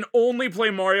 you can only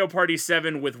play Mario Party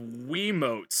 7 with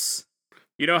Wiimotes.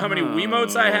 You know how many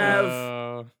Wiimotes I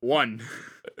have? One.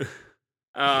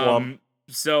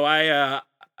 So I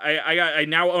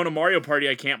now own a Mario Party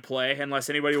I can't play unless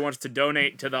anybody wants to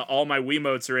donate to the all my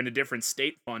Wiimotes are in a different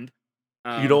state fund.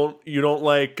 You don't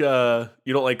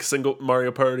like single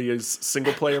Mario Party's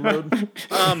single player mode?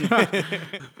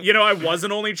 I was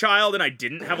an only child and I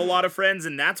didn't have a lot of friends,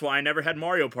 and that's why I never had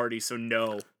Mario Party. So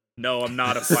no, I'm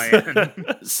not a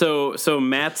fan. So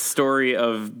Matt's story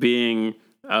of being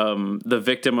the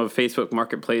victim of Facebook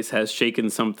Marketplace has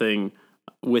shaken something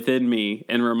within me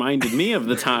and reminded me of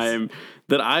the time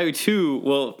that I too.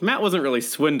 Well, Matt wasn't really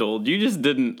swindled. You just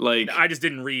didn't I just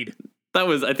didn't read.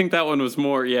 I think that one was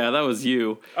more. Yeah, that was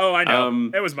you. Oh, I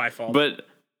know. It was my fault. But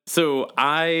so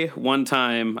one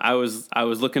time I was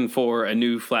looking for a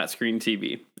new flat screen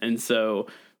TV, and so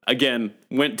again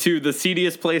went to the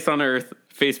seediest place on earth,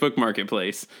 Facebook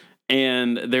Marketplace,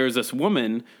 and there was this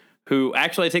woman who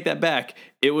actually I take that back.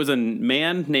 It was a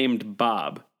man named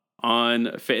Bob and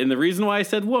the reason why I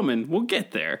said woman, we'll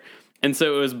get there. And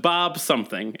so it was Bob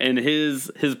something, and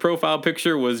his profile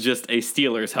picture was just a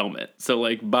Steelers helmet. So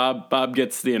like Bob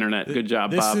gets the internet. Good job,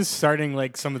 Bob. This is starting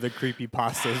like some of the creepy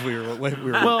pastas we were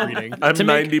reading. I'm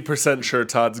 90% sure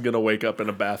Todd's gonna wake up in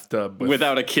a bathtub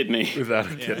without a kidney.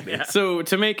 Without a kidney. Yeah. So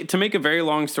to make a very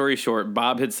long story short,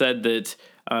 Bob had said that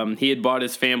he had bought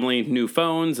his family new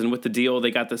phones, and with the deal,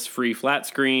 they got this free flat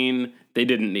screen. They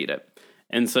didn't need it,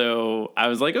 and so I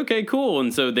was like, okay, cool.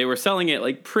 And so they were selling it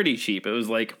like pretty cheap. It was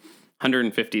like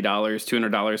 $150,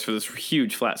 $200 for this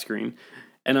huge flat screen.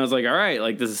 And I was like, all right,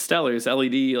 like this is Stellar's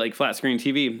LED like flat screen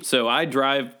TV. So I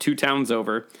drive 2 towns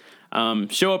over,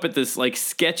 show up at this like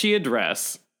sketchy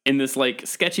address in this like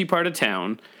sketchy part of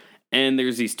town. And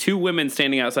there's these 2 women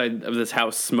standing outside of this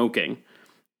house smoking.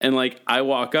 And like, I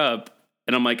walk up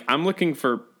and I'm like, I'm looking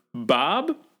for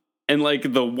Bob. And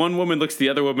like the one woman looks at the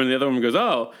other woman and the other woman goes,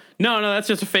 oh, no, that's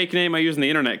just a fake name I use on the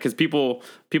internet because people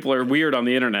are weird on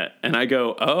the internet. And I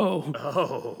go,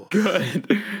 oh,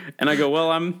 good. And I go,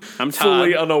 well, I'm Todd.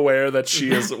 Fully unaware that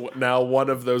she is now one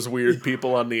of those weird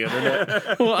people on the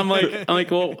internet. Well, I'm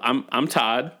like, well, I'm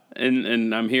Todd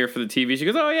and I'm here for the TV. She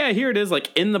goes, oh yeah, here it is, like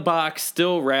in the box,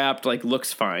 still wrapped, like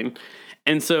looks fine.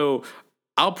 And so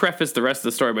I'll preface the rest of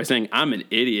the story by saying I'm an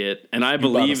idiot and I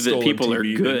believe that people are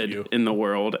good in the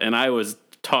world, and I was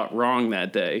taught wrong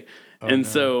that day.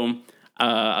 So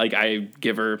like I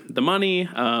give her the money,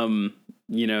 and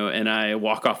I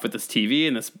walk off with this TV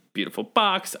in this beautiful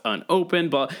box,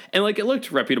 unopened, and like it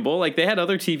looked reputable. Like they had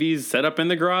other TVs set up in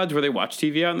the garage where they watch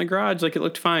TV out in the garage. Like it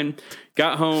looked fine.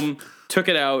 Got home, took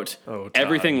it out.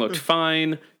 Everything looked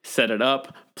fine. Set it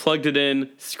up, plugged it in.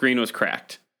 Screen was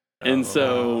cracked, and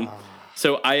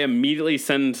So I immediately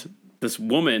send this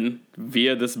woman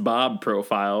via this Bob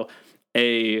profile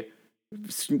a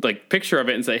like picture of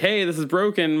it and say, hey, this is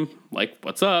broken. Like,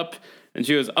 what's up? And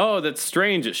she goes, oh, that's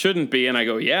strange. It shouldn't be. And I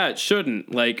go, yeah, it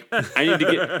shouldn't. Like, I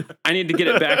need to get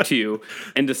it back to you.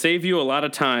 And to save you a lot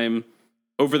of time,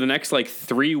 over the next like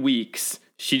 3 weeks,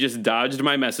 she just dodged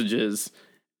my messages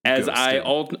as I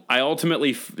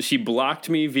ultimately, she blocked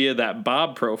me via that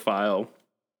Bob profile.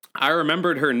 I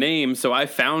remembered her name, so I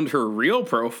found her real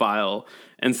profile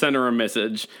and sent her a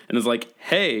message and was like,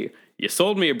 hey, you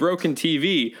sold me a broken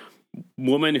TV.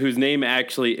 Woman whose name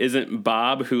actually isn't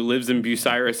Bob, who lives in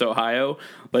Bucyrus, Ohio.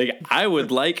 Like, I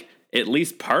would like at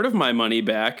least part of my money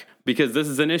back because this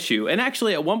is an issue. And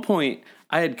actually, at one point,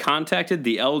 I had contacted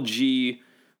the LG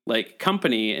like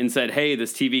company and said, hey,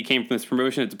 this TV came from this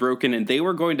promotion, it's broken, and they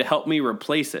were going to help me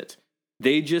replace it.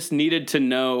 They just needed to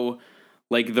know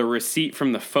like the receipt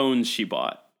from the phones she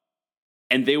bought,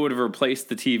 and they would have replaced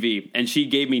the TV. And she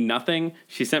gave me nothing.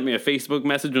 She sent me a Facebook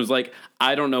message and was like,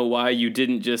 I don't know why you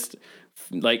didn't just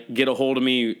like get a hold of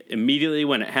me immediately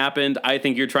when it happened. I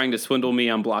think you're trying to swindle me.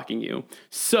 I'm blocking you.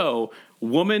 So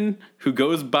woman who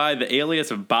goes by the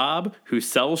alias of Bob, who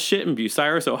sells shit in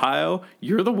Bucyrus, Ohio,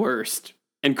 you're the worst.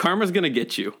 And karma's going to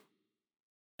get you.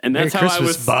 And that's Merry how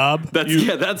Christmas, I was,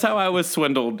 Bob. That's how I was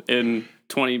swindled in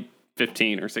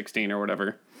 2015 or 16 or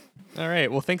whatever. All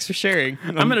right. Well, thanks for sharing.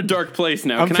 I'm in a dark place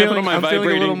now. I'm Can feeling, I put on my I'm vibrating?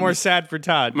 feeling a little more sad for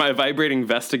Todd. My vibrating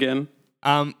vest again.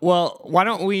 Well, why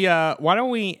don't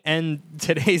we end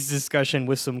today's discussion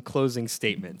with some closing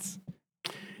statements?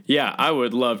 Yeah, I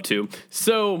would love to.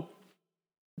 So,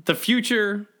 the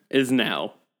future is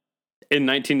now in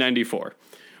 1994.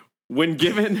 When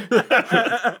given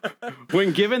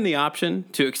the option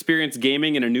to experience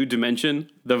gaming in a new dimension,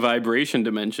 the vibration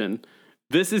dimension,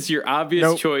 this is your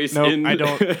obvious choice. I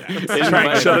don't. Shut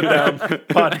it down.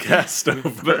 Podcast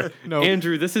over. No.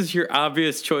 Andrew, this is your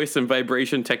obvious choice in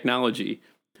vibration technology.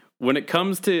 When it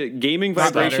comes to gaming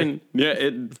vibration,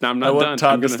 I'm not I want done.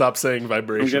 Todd to stop saying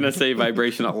vibration. I'm going to say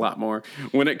vibration a lot more.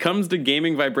 When it comes to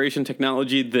gaming vibration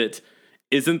technology that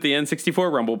isn't the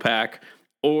N64 Rumble Pack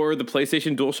or the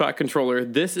PlayStation DualShock controller,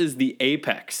 this is the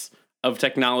apex of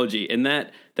technology. And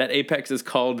that apex is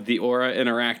called the Aura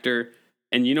Interactor.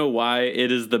 And you know why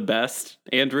it is the best,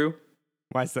 Andrew?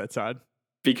 Why is that, Todd?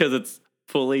 Because it's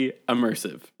fully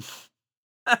immersive.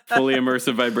 Fully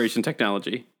immersive vibration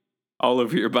technology all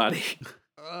over your body.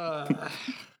 All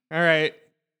right,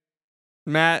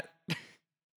 Matt.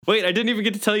 Wait, I didn't even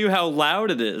get to tell you how loud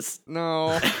it is.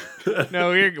 No,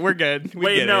 we're good. We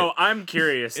Wait, get no, it. I'm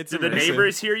curious. It's Do the immersive.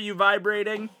 neighbors hear you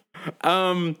vibrating?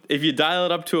 If you dial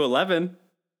it up to 11,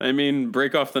 I mean,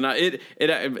 break off the it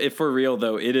if for real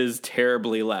though, it is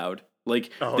terribly loud. Like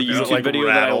Oh, the no. YouTube Like video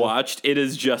that I rattle? watched, it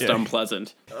is just Yeah.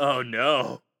 unpleasant. Oh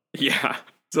no. Yeah.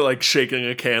 Is it like shaking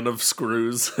a can of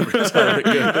screws every time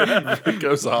it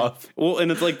goes off? Well,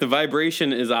 and it's like the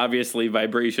vibration is obviously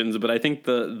vibrations, but I think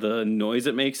the noise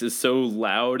it makes is so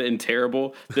loud and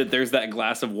terrible that there's that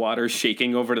glass of water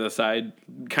shaking over to the side,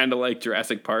 kind of like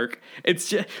Jurassic Park. It's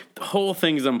just the whole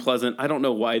thing's unpleasant. I don't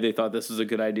know why they thought this was a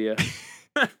good idea.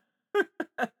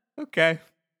 Okay,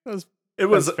 that was It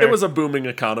was That's fair. it was a booming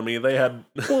economy. They had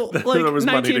Well, there was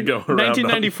money to go around.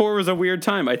 1994 was a weird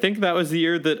time. I think that was the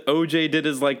year that OJ did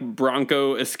his like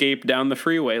Bronco escape down the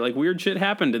freeway. Like weird shit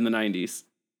happened in the 90s.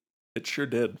 It sure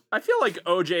did. I feel like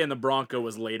OJ and the Bronco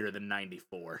was later than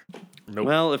 94. Nope.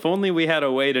 Well, if only we had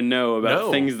a way to know about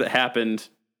No. things that happened.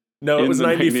 No, it in was the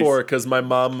 94 because my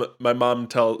mom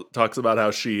talks about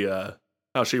how she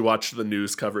watched the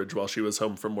news coverage while she was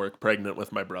home from work pregnant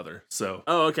with my brother. So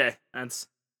Oh, okay.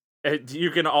 You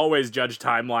can always judge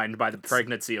timeline by the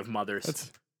pregnancy of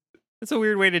mothers. that's a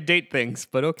weird way to date things,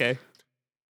 but okay.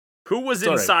 Who was It's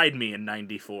all right. inside me in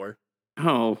 94?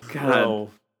 Oh God.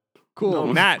 no.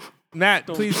 Cool, No. Matt,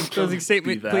 Don't- please don't closing do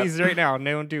statement, that. please right now.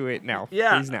 No, don't do it now.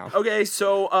 Yeah. Please now. Okay,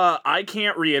 so I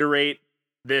can't reiterate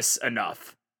this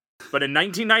enough. But in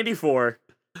 1994,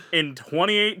 in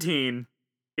 2018,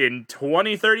 in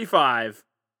 2035,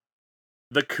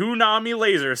 the Konami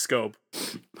laser scope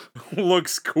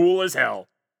looks cool as hell.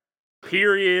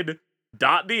 Period.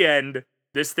 Dot the end.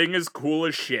 This thing is cool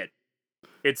as shit.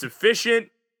 It's efficient.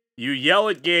 You yell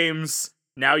at games.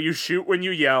 Now you shoot when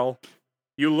you yell.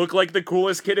 You look like the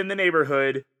coolest kid in the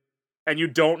neighborhood. And you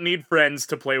don't need friends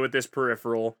to play with this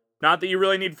peripheral. Not that you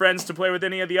really need friends to play with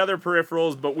any of the other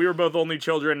peripherals, but we were both only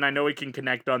children, and I know we can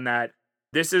connect on that.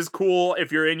 This is cool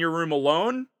if you're in your room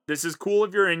alone. This is cool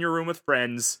if you're in your room with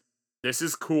friends. This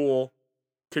is cool.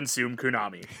 Consume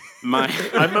Konami.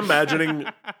 I'm imagining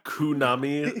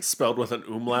Konami spelled with an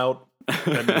umlaut.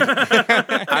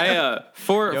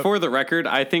 For the record,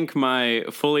 I think my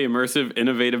fully immersive,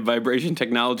 innovative vibration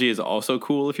technology is also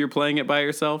cool if you're playing it by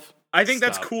yourself. I think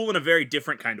that's Stop. cool in a very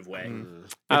different kind of way.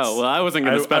 Oh, well, I wasn't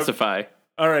going to I- specify.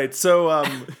 All right, so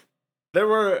there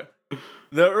were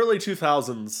the early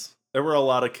 2000s. There were a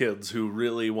lot of kids who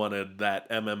really wanted that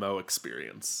MMO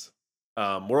experience.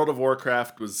 World of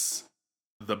Warcraft was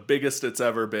the biggest it's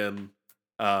ever been,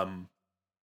 but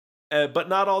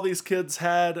not all these kids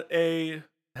had a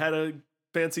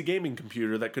fancy gaming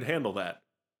computer that could handle that.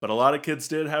 But a lot of kids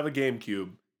did have a GameCube,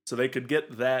 so they could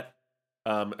get that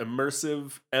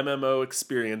immersive MMO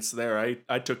experience there.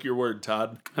 I took your word,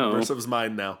 Todd. Oh. Immersive's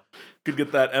mine now. Could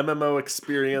get that MMO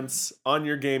experience on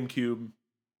your GameCube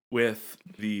with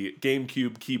the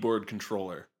GameCube keyboard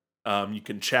controller. You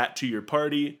can chat to your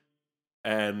party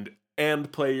and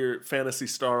play your Phantasy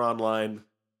Star Online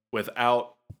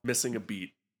without missing a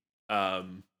beat.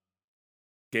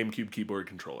 GameCube keyboard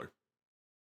controller.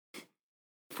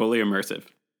 Fully immersive.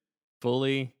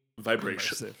 Fully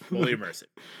Vibration. immersive. Fully immersive.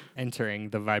 Entering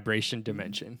the vibration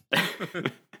dimension.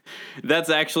 That's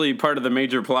actually part of the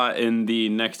major plot in the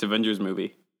next Avengers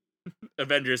movie.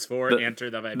 Avengers 4, The- enter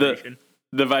the vibration.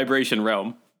 The vibration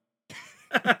realm.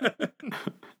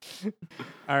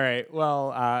 All right.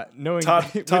 Well, knowing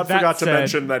Todd with that forgot to said-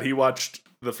 mention that he watched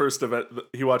the first event.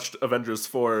 He watched Avengers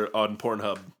 4 on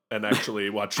Pornhub and actually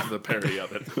watched the parody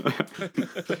of it.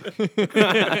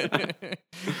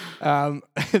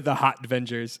 The hot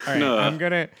Avengers. All right, No. I'm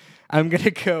gonna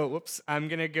go. Whoops, I'm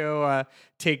gonna go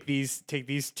take these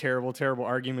terrible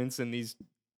arguments and these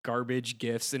garbage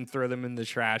gifs and throw them in the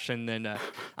trash, and then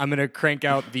I'm gonna crank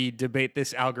out the debate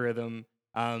this algorithm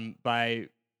by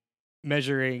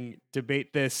measuring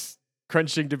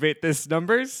crunching debate this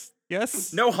numbers.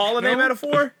 Yes. No holiday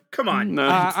metaphor? Come on. No.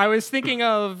 I was thinking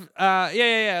of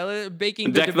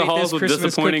baking the Deck the debate halls this with Christmas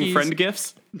disappointing cookies. friend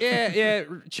gifts. Yeah,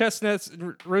 chestnuts,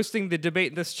 roasting the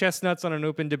debate this chestnuts on an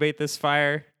open debate this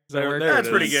fire. Does that work? That's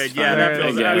pretty good. Yeah, that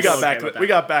feels. Yeah, We got okay back. with We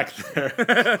got back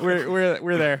there.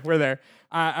 We're there.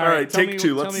 All right, tell take me-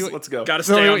 two. tell me what- Let's go. Gotta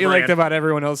Tell stay me on what you liked brand. about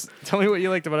everyone else. Tell me what you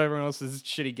liked about everyone else's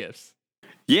shitty gifts.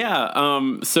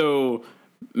 Yeah. So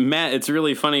Matt, it's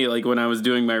really funny. Like when I was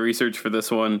doing my research for this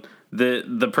one,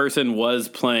 the person was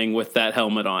playing with that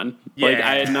helmet on. Like Yeah.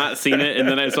 I had not seen it, and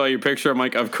then I saw your picture. I'm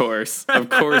like, of course.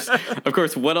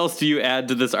 What else do you add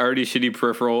to this already shitty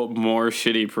peripheral? More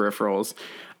shitty peripherals.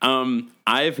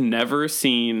 I've never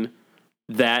seen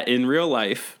that in real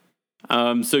life.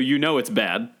 So it's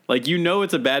bad. Like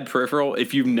it's a bad peripheral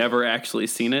if you've never actually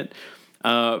seen it.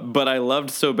 But I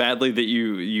loved so badly that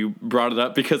you brought it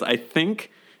up because I think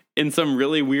in some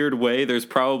really weird way there's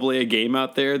probably a game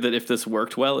out there that if this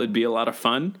worked well it'd be a lot of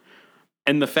fun.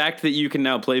 And the fact that you can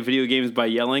now play video games by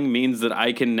yelling means that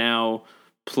I can now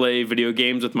play video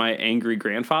games with my angry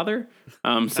grandfather.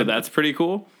 So that's pretty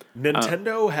cool.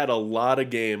 Nintendo had a lot of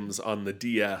games on the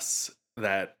DS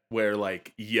where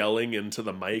like yelling into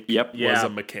the mic Yep. was Yeah. a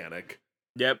mechanic.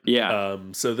 Yep. Yeah.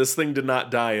 So this thing did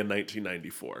not die in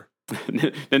 1994.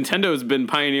 Nintendo's been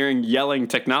pioneering yelling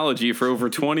technology for over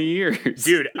 20 years.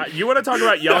 Dude, you want to talk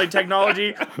about yelling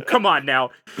technology? Come on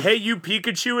now. Hey, you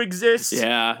Pikachu exists?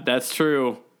 Yeah, that's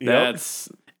true. Yep. That's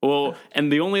well,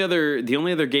 and the only other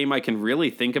game I can really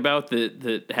think about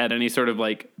that had any sort of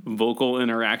like vocal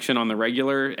interaction on the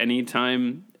regular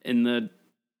anytime in the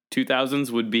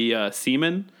 2000s would be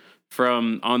Seaman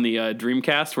on the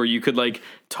Dreamcast, where you could like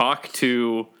talk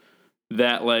to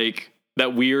that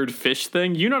weird fish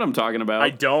thing. You know what I'm talking about? I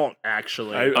don't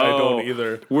actually. I don't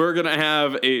either. We're gonna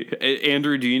have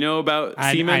Andrew. Do you know about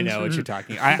Seaman? I know what you're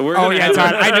talking. Todd,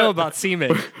 gonna I know about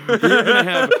semen.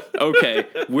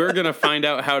 We're gonna find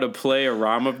out how to play a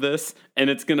ROM of this, and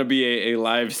it's gonna be a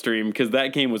live stream because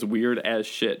that game was weird as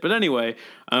shit. But anyway,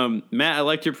 Matt, I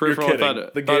liked your You're peripheral. kidding. I The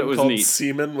thought game it was called neat.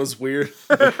 Seaman was weird.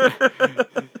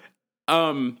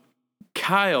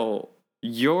 Kyle,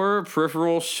 your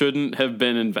peripheral shouldn't have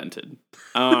been invented.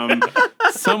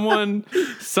 Someone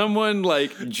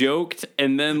like joked,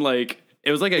 and then like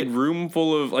it was like a room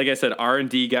full of, like I said,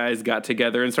 R&D guys got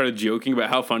together and started joking about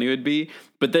how funny it would be,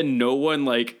 but then no one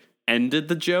like ended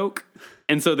the joke.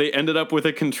 And so they ended up with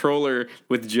a controller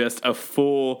with just a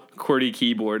full QWERTY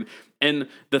keyboard. And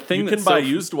the thing You can buy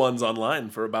used ones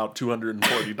online for about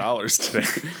 $240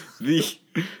 today.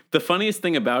 The funniest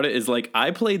thing about it is like I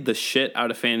played the shit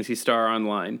out of Phantasy Star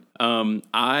Online.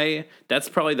 That's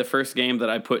probably the first game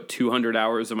that I put 200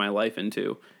 hours of my life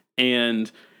into,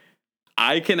 and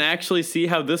I can actually see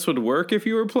how this would work if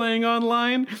you were playing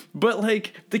online. But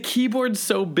like the keyboard's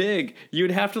so big,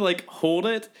 you'd have to like hold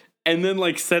it and then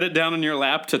like set it down on your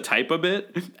lap to type a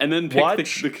bit, and then pick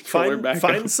the controller back up.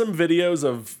 Find some videos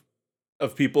of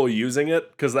people using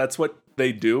it, because that's what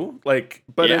they do. Like,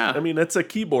 but Yeah. it's a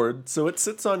keyboard, so it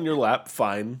sits on your lap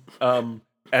fine. And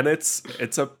it's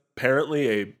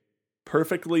apparently a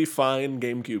perfectly fine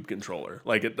GameCube controller.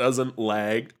 Like, it doesn't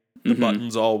lag. The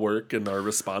buttons all work and are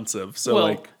responsive.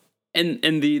 So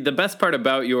and the best part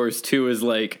about yours too is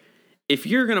like, if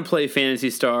you're gonna play Phantasy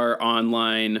Star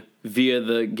Online via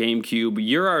the GameCube,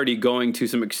 you're already going to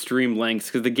some extreme lengths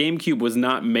because the GameCube was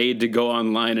not made to go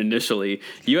online initially.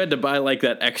 You had to buy like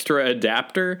that extra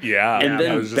adapter. yeah, and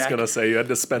then I was just gonna say you had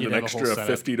to spend an have a whole extra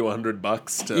setup. $50 to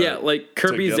 $100 to Yeah, like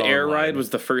Kirby's get Air online. Ride was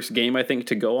the first game I think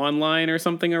to go online or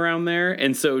something around there.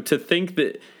 And so to think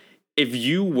that if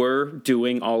you were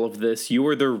doing all of this, you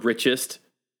were the richest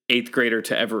 8th grader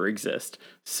to ever exist.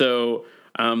 So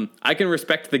I can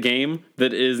respect the game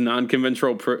that is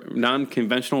non-conventional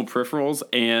peripherals,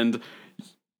 and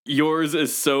yours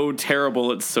is so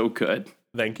terrible it's so good.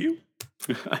 Thank you.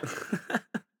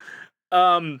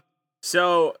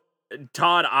 So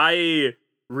Todd, I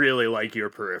really like your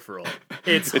peripheral.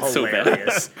 It's so bad.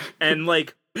 hilarious. And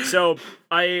like, so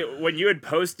when you had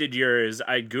posted yours,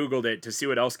 I Googled it to see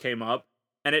what else came up.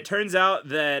 And it turns out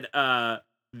that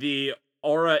the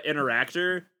Aura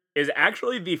Interactor is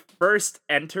actually the first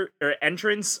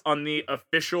entrance on the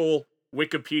official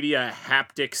Wikipedia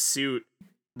haptic suit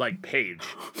page.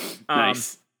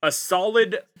 Nice. A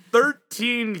solid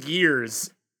 13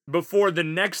 years before the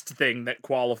next thing that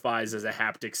qualifies as a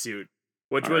haptic suit,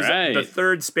 which was Alright. the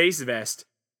third Space Vest.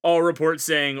 All reports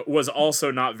saying was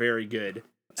also not very good.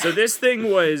 So this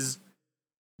thing was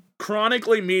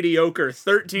chronically mediocre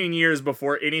 13 years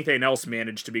before anything else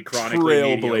managed to be chronically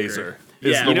Trailblazer mediocre.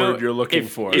 is Yeah. the You know, word you're looking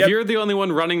for. If you're the only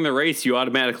one running the race, you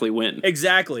automatically win.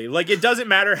 Exactly. Like, it doesn't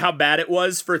matter how bad it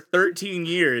was for 13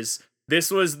 years.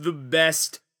 This was the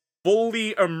best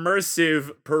fully immersive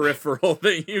peripheral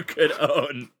that you could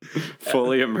own.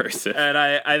 Fully immersive. And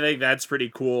I think that's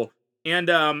pretty cool. And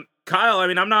Kyle, I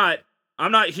mean, I'm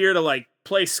not here to like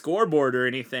play scoreboard or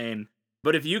anything,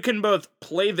 but if you can both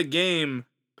play the game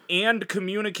and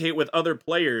communicate with other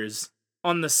players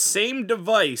on the same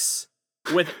device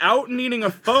without needing a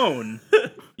phone,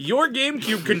 your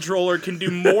GameCube controller can do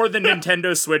more than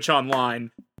Nintendo Switch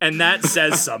Online, and that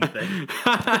says something.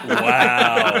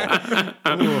 Wow.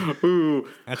 Ooh.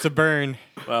 That's a burn.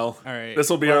 Well, All right. this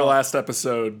will be our last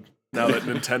episode now that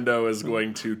Nintendo is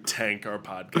going to tank our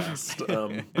podcast.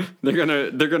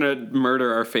 They're gonna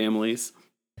murder our families.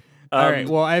 All right.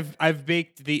 Well, I've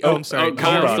baked the. Oh, I'm sorry.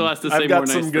 Kyle hold still on. has to say I've got more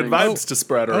some nice good things. vibes to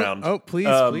spread around. Oh,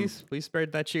 please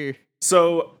spread that cheer.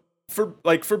 So for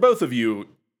both of you,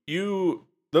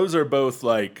 those are both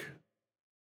like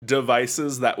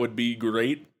devices that would be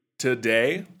great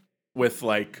today with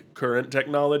like current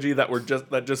technology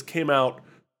that just came out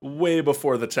way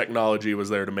before the technology was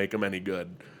there to make them any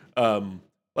good.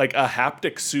 Like a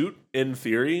haptic suit in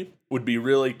theory would be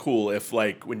really cool if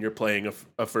like when you're playing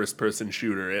a first person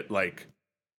shooter, it like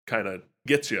kind of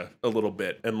gets you a little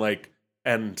bit. And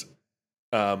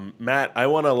Matt, I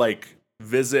want to like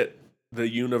visit the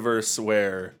universe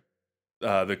where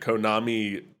the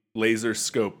Konami laser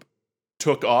scope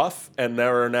took off, and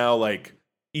there are now like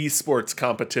esports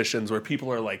competitions where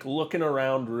people are like looking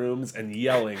around rooms and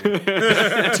yelling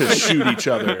to shoot each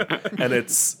other, and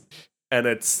it's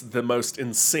the most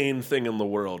insane thing in the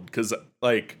world. Because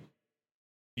like,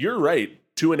 you're right,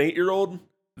 to an 8-year-old,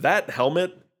 that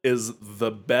helmet is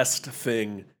the best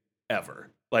thing ever.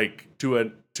 Like to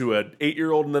an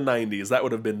 8-year-old in the 90s, that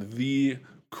would have been the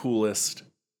coolest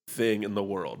thing in the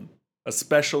world,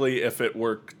 especially if it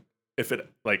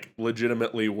like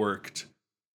legitimately worked,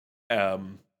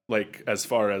 like as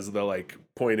far as the like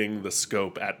pointing the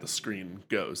scope at the screen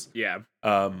goes. Yeah.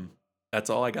 That's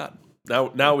all I got.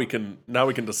 Now we can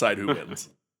decide who wins.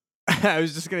 I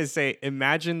was just gonna say,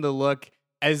 imagine the look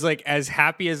as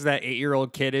happy as that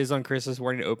 8-year-old kid is on Christmas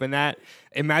morning to open that.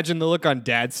 Imagine the look on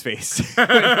Dad's face.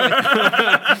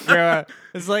 Grandma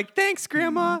is like, "Thanks,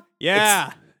 Grandma."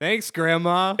 Yeah, thanks,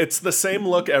 Grandma. It's the same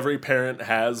look every parent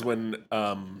has when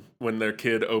their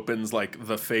kid opens like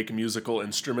the fake musical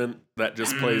instrument that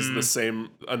just plays the same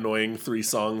annoying 3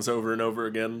 songs over and over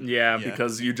again. Yeah.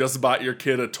 Because you just bought your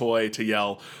kid a toy to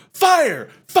yell "Fire!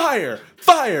 Fire!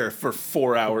 Fire!" for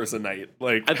 4 hours a night.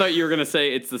 Like, I thought you were gonna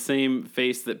say it's the same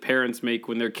face that parents make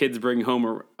when their kids bring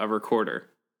home a recorder.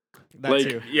 That like-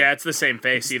 too. Yeah, it's the same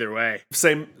face either way.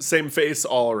 same face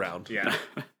all around. Yeah.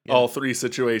 All 3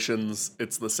 situations,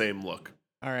 it's the same look.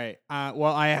 All right.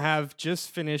 Well, I have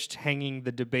just finished hanging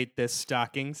the Debate This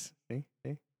stockings. See?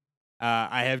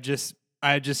 I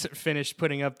just finished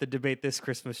putting up the Debate This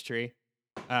Christmas tree,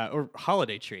 or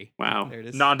holiday tree. Wow. There it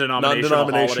is. Non-denominational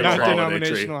holiday. Non-denominational. tree.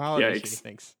 Non-denominational holiday tree. Yikes.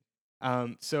 Thanks.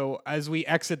 So as we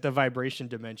exit the vibration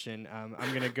dimension,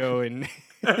 I'm gonna go and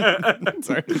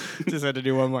sorry, just had to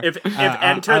do one more. If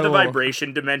enter I the will-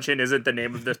 vibration dimension isn't the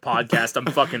name of this podcast, I'm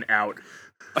fucking out.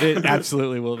 It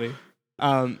absolutely will be.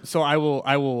 So I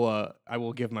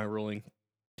will give my ruling.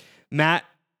 Matt,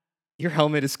 your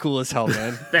helmet is cool as hell,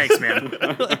 man. Thanks, man.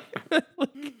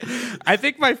 I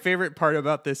think my favorite part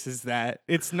about this is that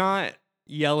it's not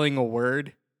yelling a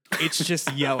word. It's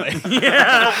just yelling.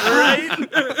 Yeah,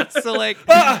 right? So like,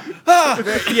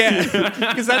 yeah,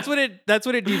 because that's what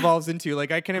it devolves into.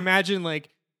 Like I can imagine like,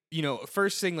 you know,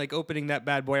 first thing like opening that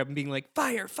bad boy up and being like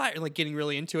fire, like getting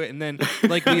really into it, and then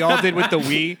like we all did with the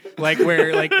Wii, like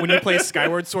where like when you play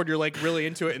Skyward Sword, you're like really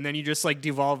into it, and then you just like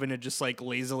devolve into just like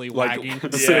lazily Like wagging,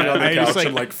 sitting on the I just, couch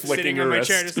and like flicking sitting your on my wrist.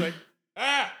 chair, just like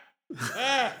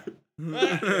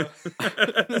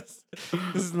this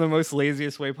is the most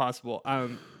laziest way possible.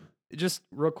 Just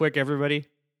real quick, everybody,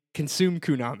 consume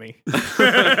Konami.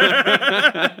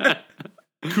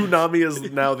 Konami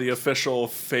is now the official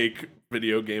fake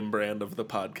video game brand of the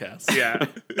podcast. Yeah.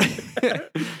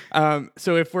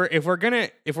 So if we're gonna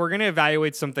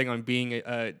evaluate something on being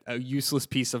a useless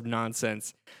piece of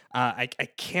nonsense, I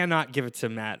cannot give it to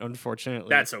Matt, unfortunately.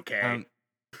 That's okay.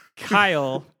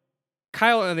 Kyle,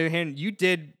 on the other hand, you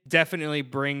did definitely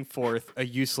bring forth a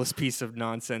useless piece of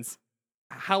nonsense.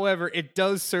 However, it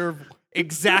does serve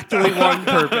exactly one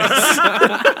purpose.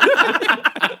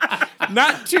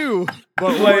 Not 2,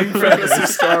 but Playing 1 Phantasy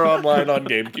Star Online on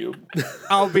GameCube.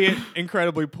 albeit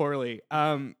incredibly poorly.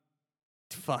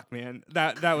 fuck, man.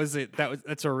 That was it.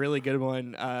 That's a really good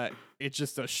one. It's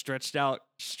just a stretched ass.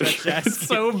 It's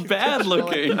so bad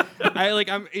looking.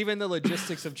 I'm even the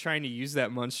logistics of trying to use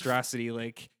that monstrosity.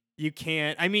 Like you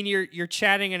can't. I mean, you're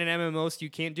chatting in an MMO, so you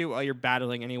can't do it while you're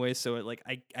battling anyway. So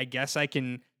I guess I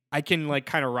can like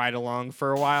kind of ride along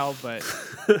for a while, but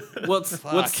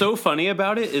what's so funny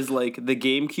about it is like the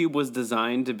GameCube was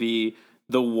designed to be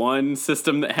the one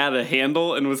system that had a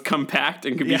handle and was compact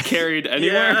and could be carried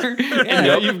anywhere. And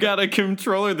now you've got a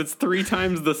controller that's 3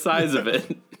 times the size of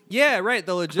it. Yeah, right.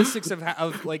 The logistics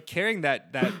of like carrying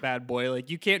that bad boy, like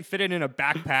you can't fit it in a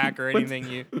backpack or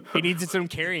anything. It needs its own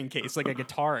carrying case, like a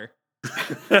guitar.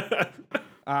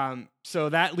 So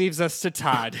that leaves us to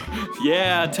Todd.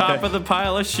 Yeah, top of the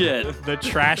pile of shit. The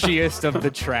trashiest of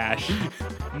the trash.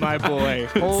 My boy.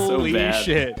 Holy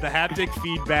shit. The haptic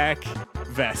feedback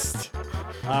vest.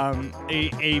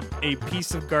 A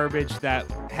piece of garbage that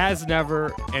has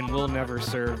never and will never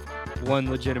serve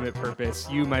one legitimate purpose.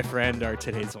 You, my friend, are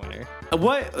today's winner.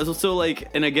 What? So like,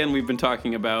 and again, we've been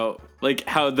talking about like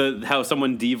how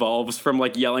someone devolves from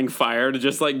like yelling fire to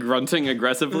just like grunting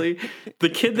aggressively. The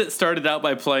kid that started out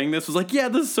by playing this was like, yeah,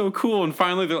 this is so cool. And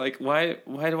finally they're like, why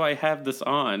do I have this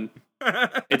on?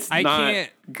 It's not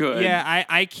good. Yeah,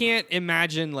 I can't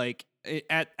imagine like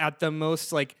at the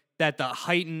most like that the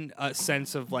heightened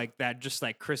sense of like that just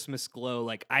like Christmas glow.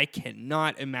 Like I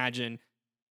cannot imagine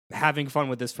having fun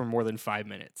with this for more than 5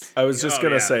 minutes. I was just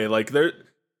gonna say, like,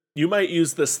 you might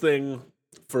use this thing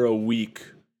for a week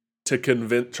to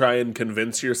try and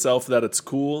convince yourself that it's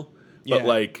cool, but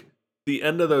like the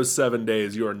end of those 7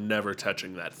 days, you are never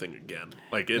touching that thing again.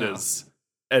 Like it is,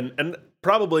 and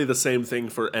probably the same thing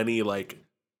for any like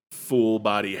full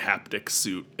body haptic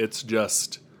suit.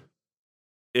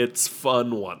 It's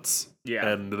fun once,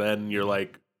 and then you're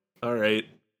like, all right.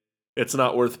 It's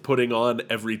not worth putting on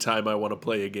every time I want to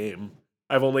play a game.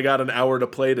 I've only got an hour to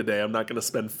play today. I'm not going to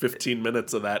spend 15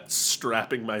 minutes of that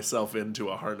strapping myself into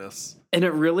a harness. And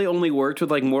it really only worked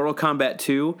with like Mortal Kombat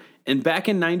 2. And back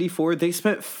in 94, they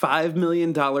spent $5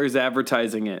 million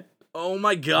advertising it. Oh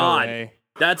my God.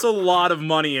 That's a lot of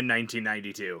money in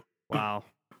 1992. Wow.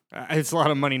 It's a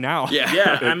lot of money now.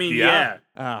 Yeah. I mean, yeah.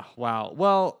 Wow.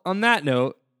 Well, on that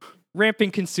note,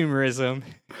 rampant consumerism,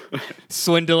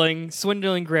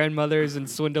 swindling grandmothers and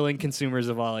swindling consumers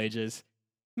of all ages.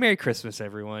 Merry Christmas,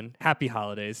 everyone. Happy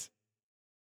holidays.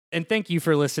 And thank you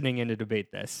for listening in to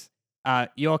Debate This.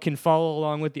 You all can follow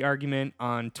along with the argument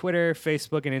on Twitter,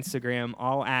 Facebook, and Instagram,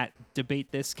 all at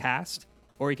DebateThisCast.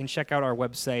 Or you can check out our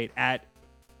website at,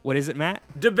 what is it, Matt?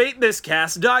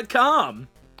 DebateThisCast.com.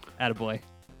 Attaboy.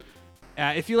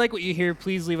 If you like what you hear,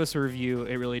 please leave us a review.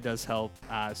 It really does help,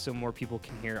 so more people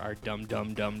can hear our dumb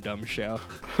show.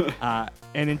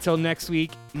 And until next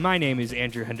week, my name is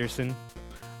Andrew Henderson.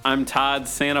 I'm Todd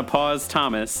Santa Paws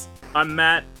Thomas. I'm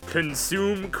Matt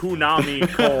Consume Konami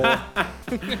Cole.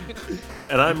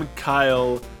 And I'm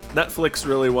Kyle. Netflix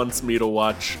really wants me to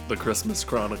watch The Christmas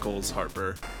Chronicles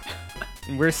Harper.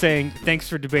 And we're saying thanks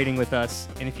for debating with us.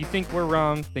 And if you think we're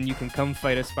wrong, then you can come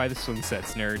fight us by the swing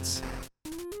sets, nerds.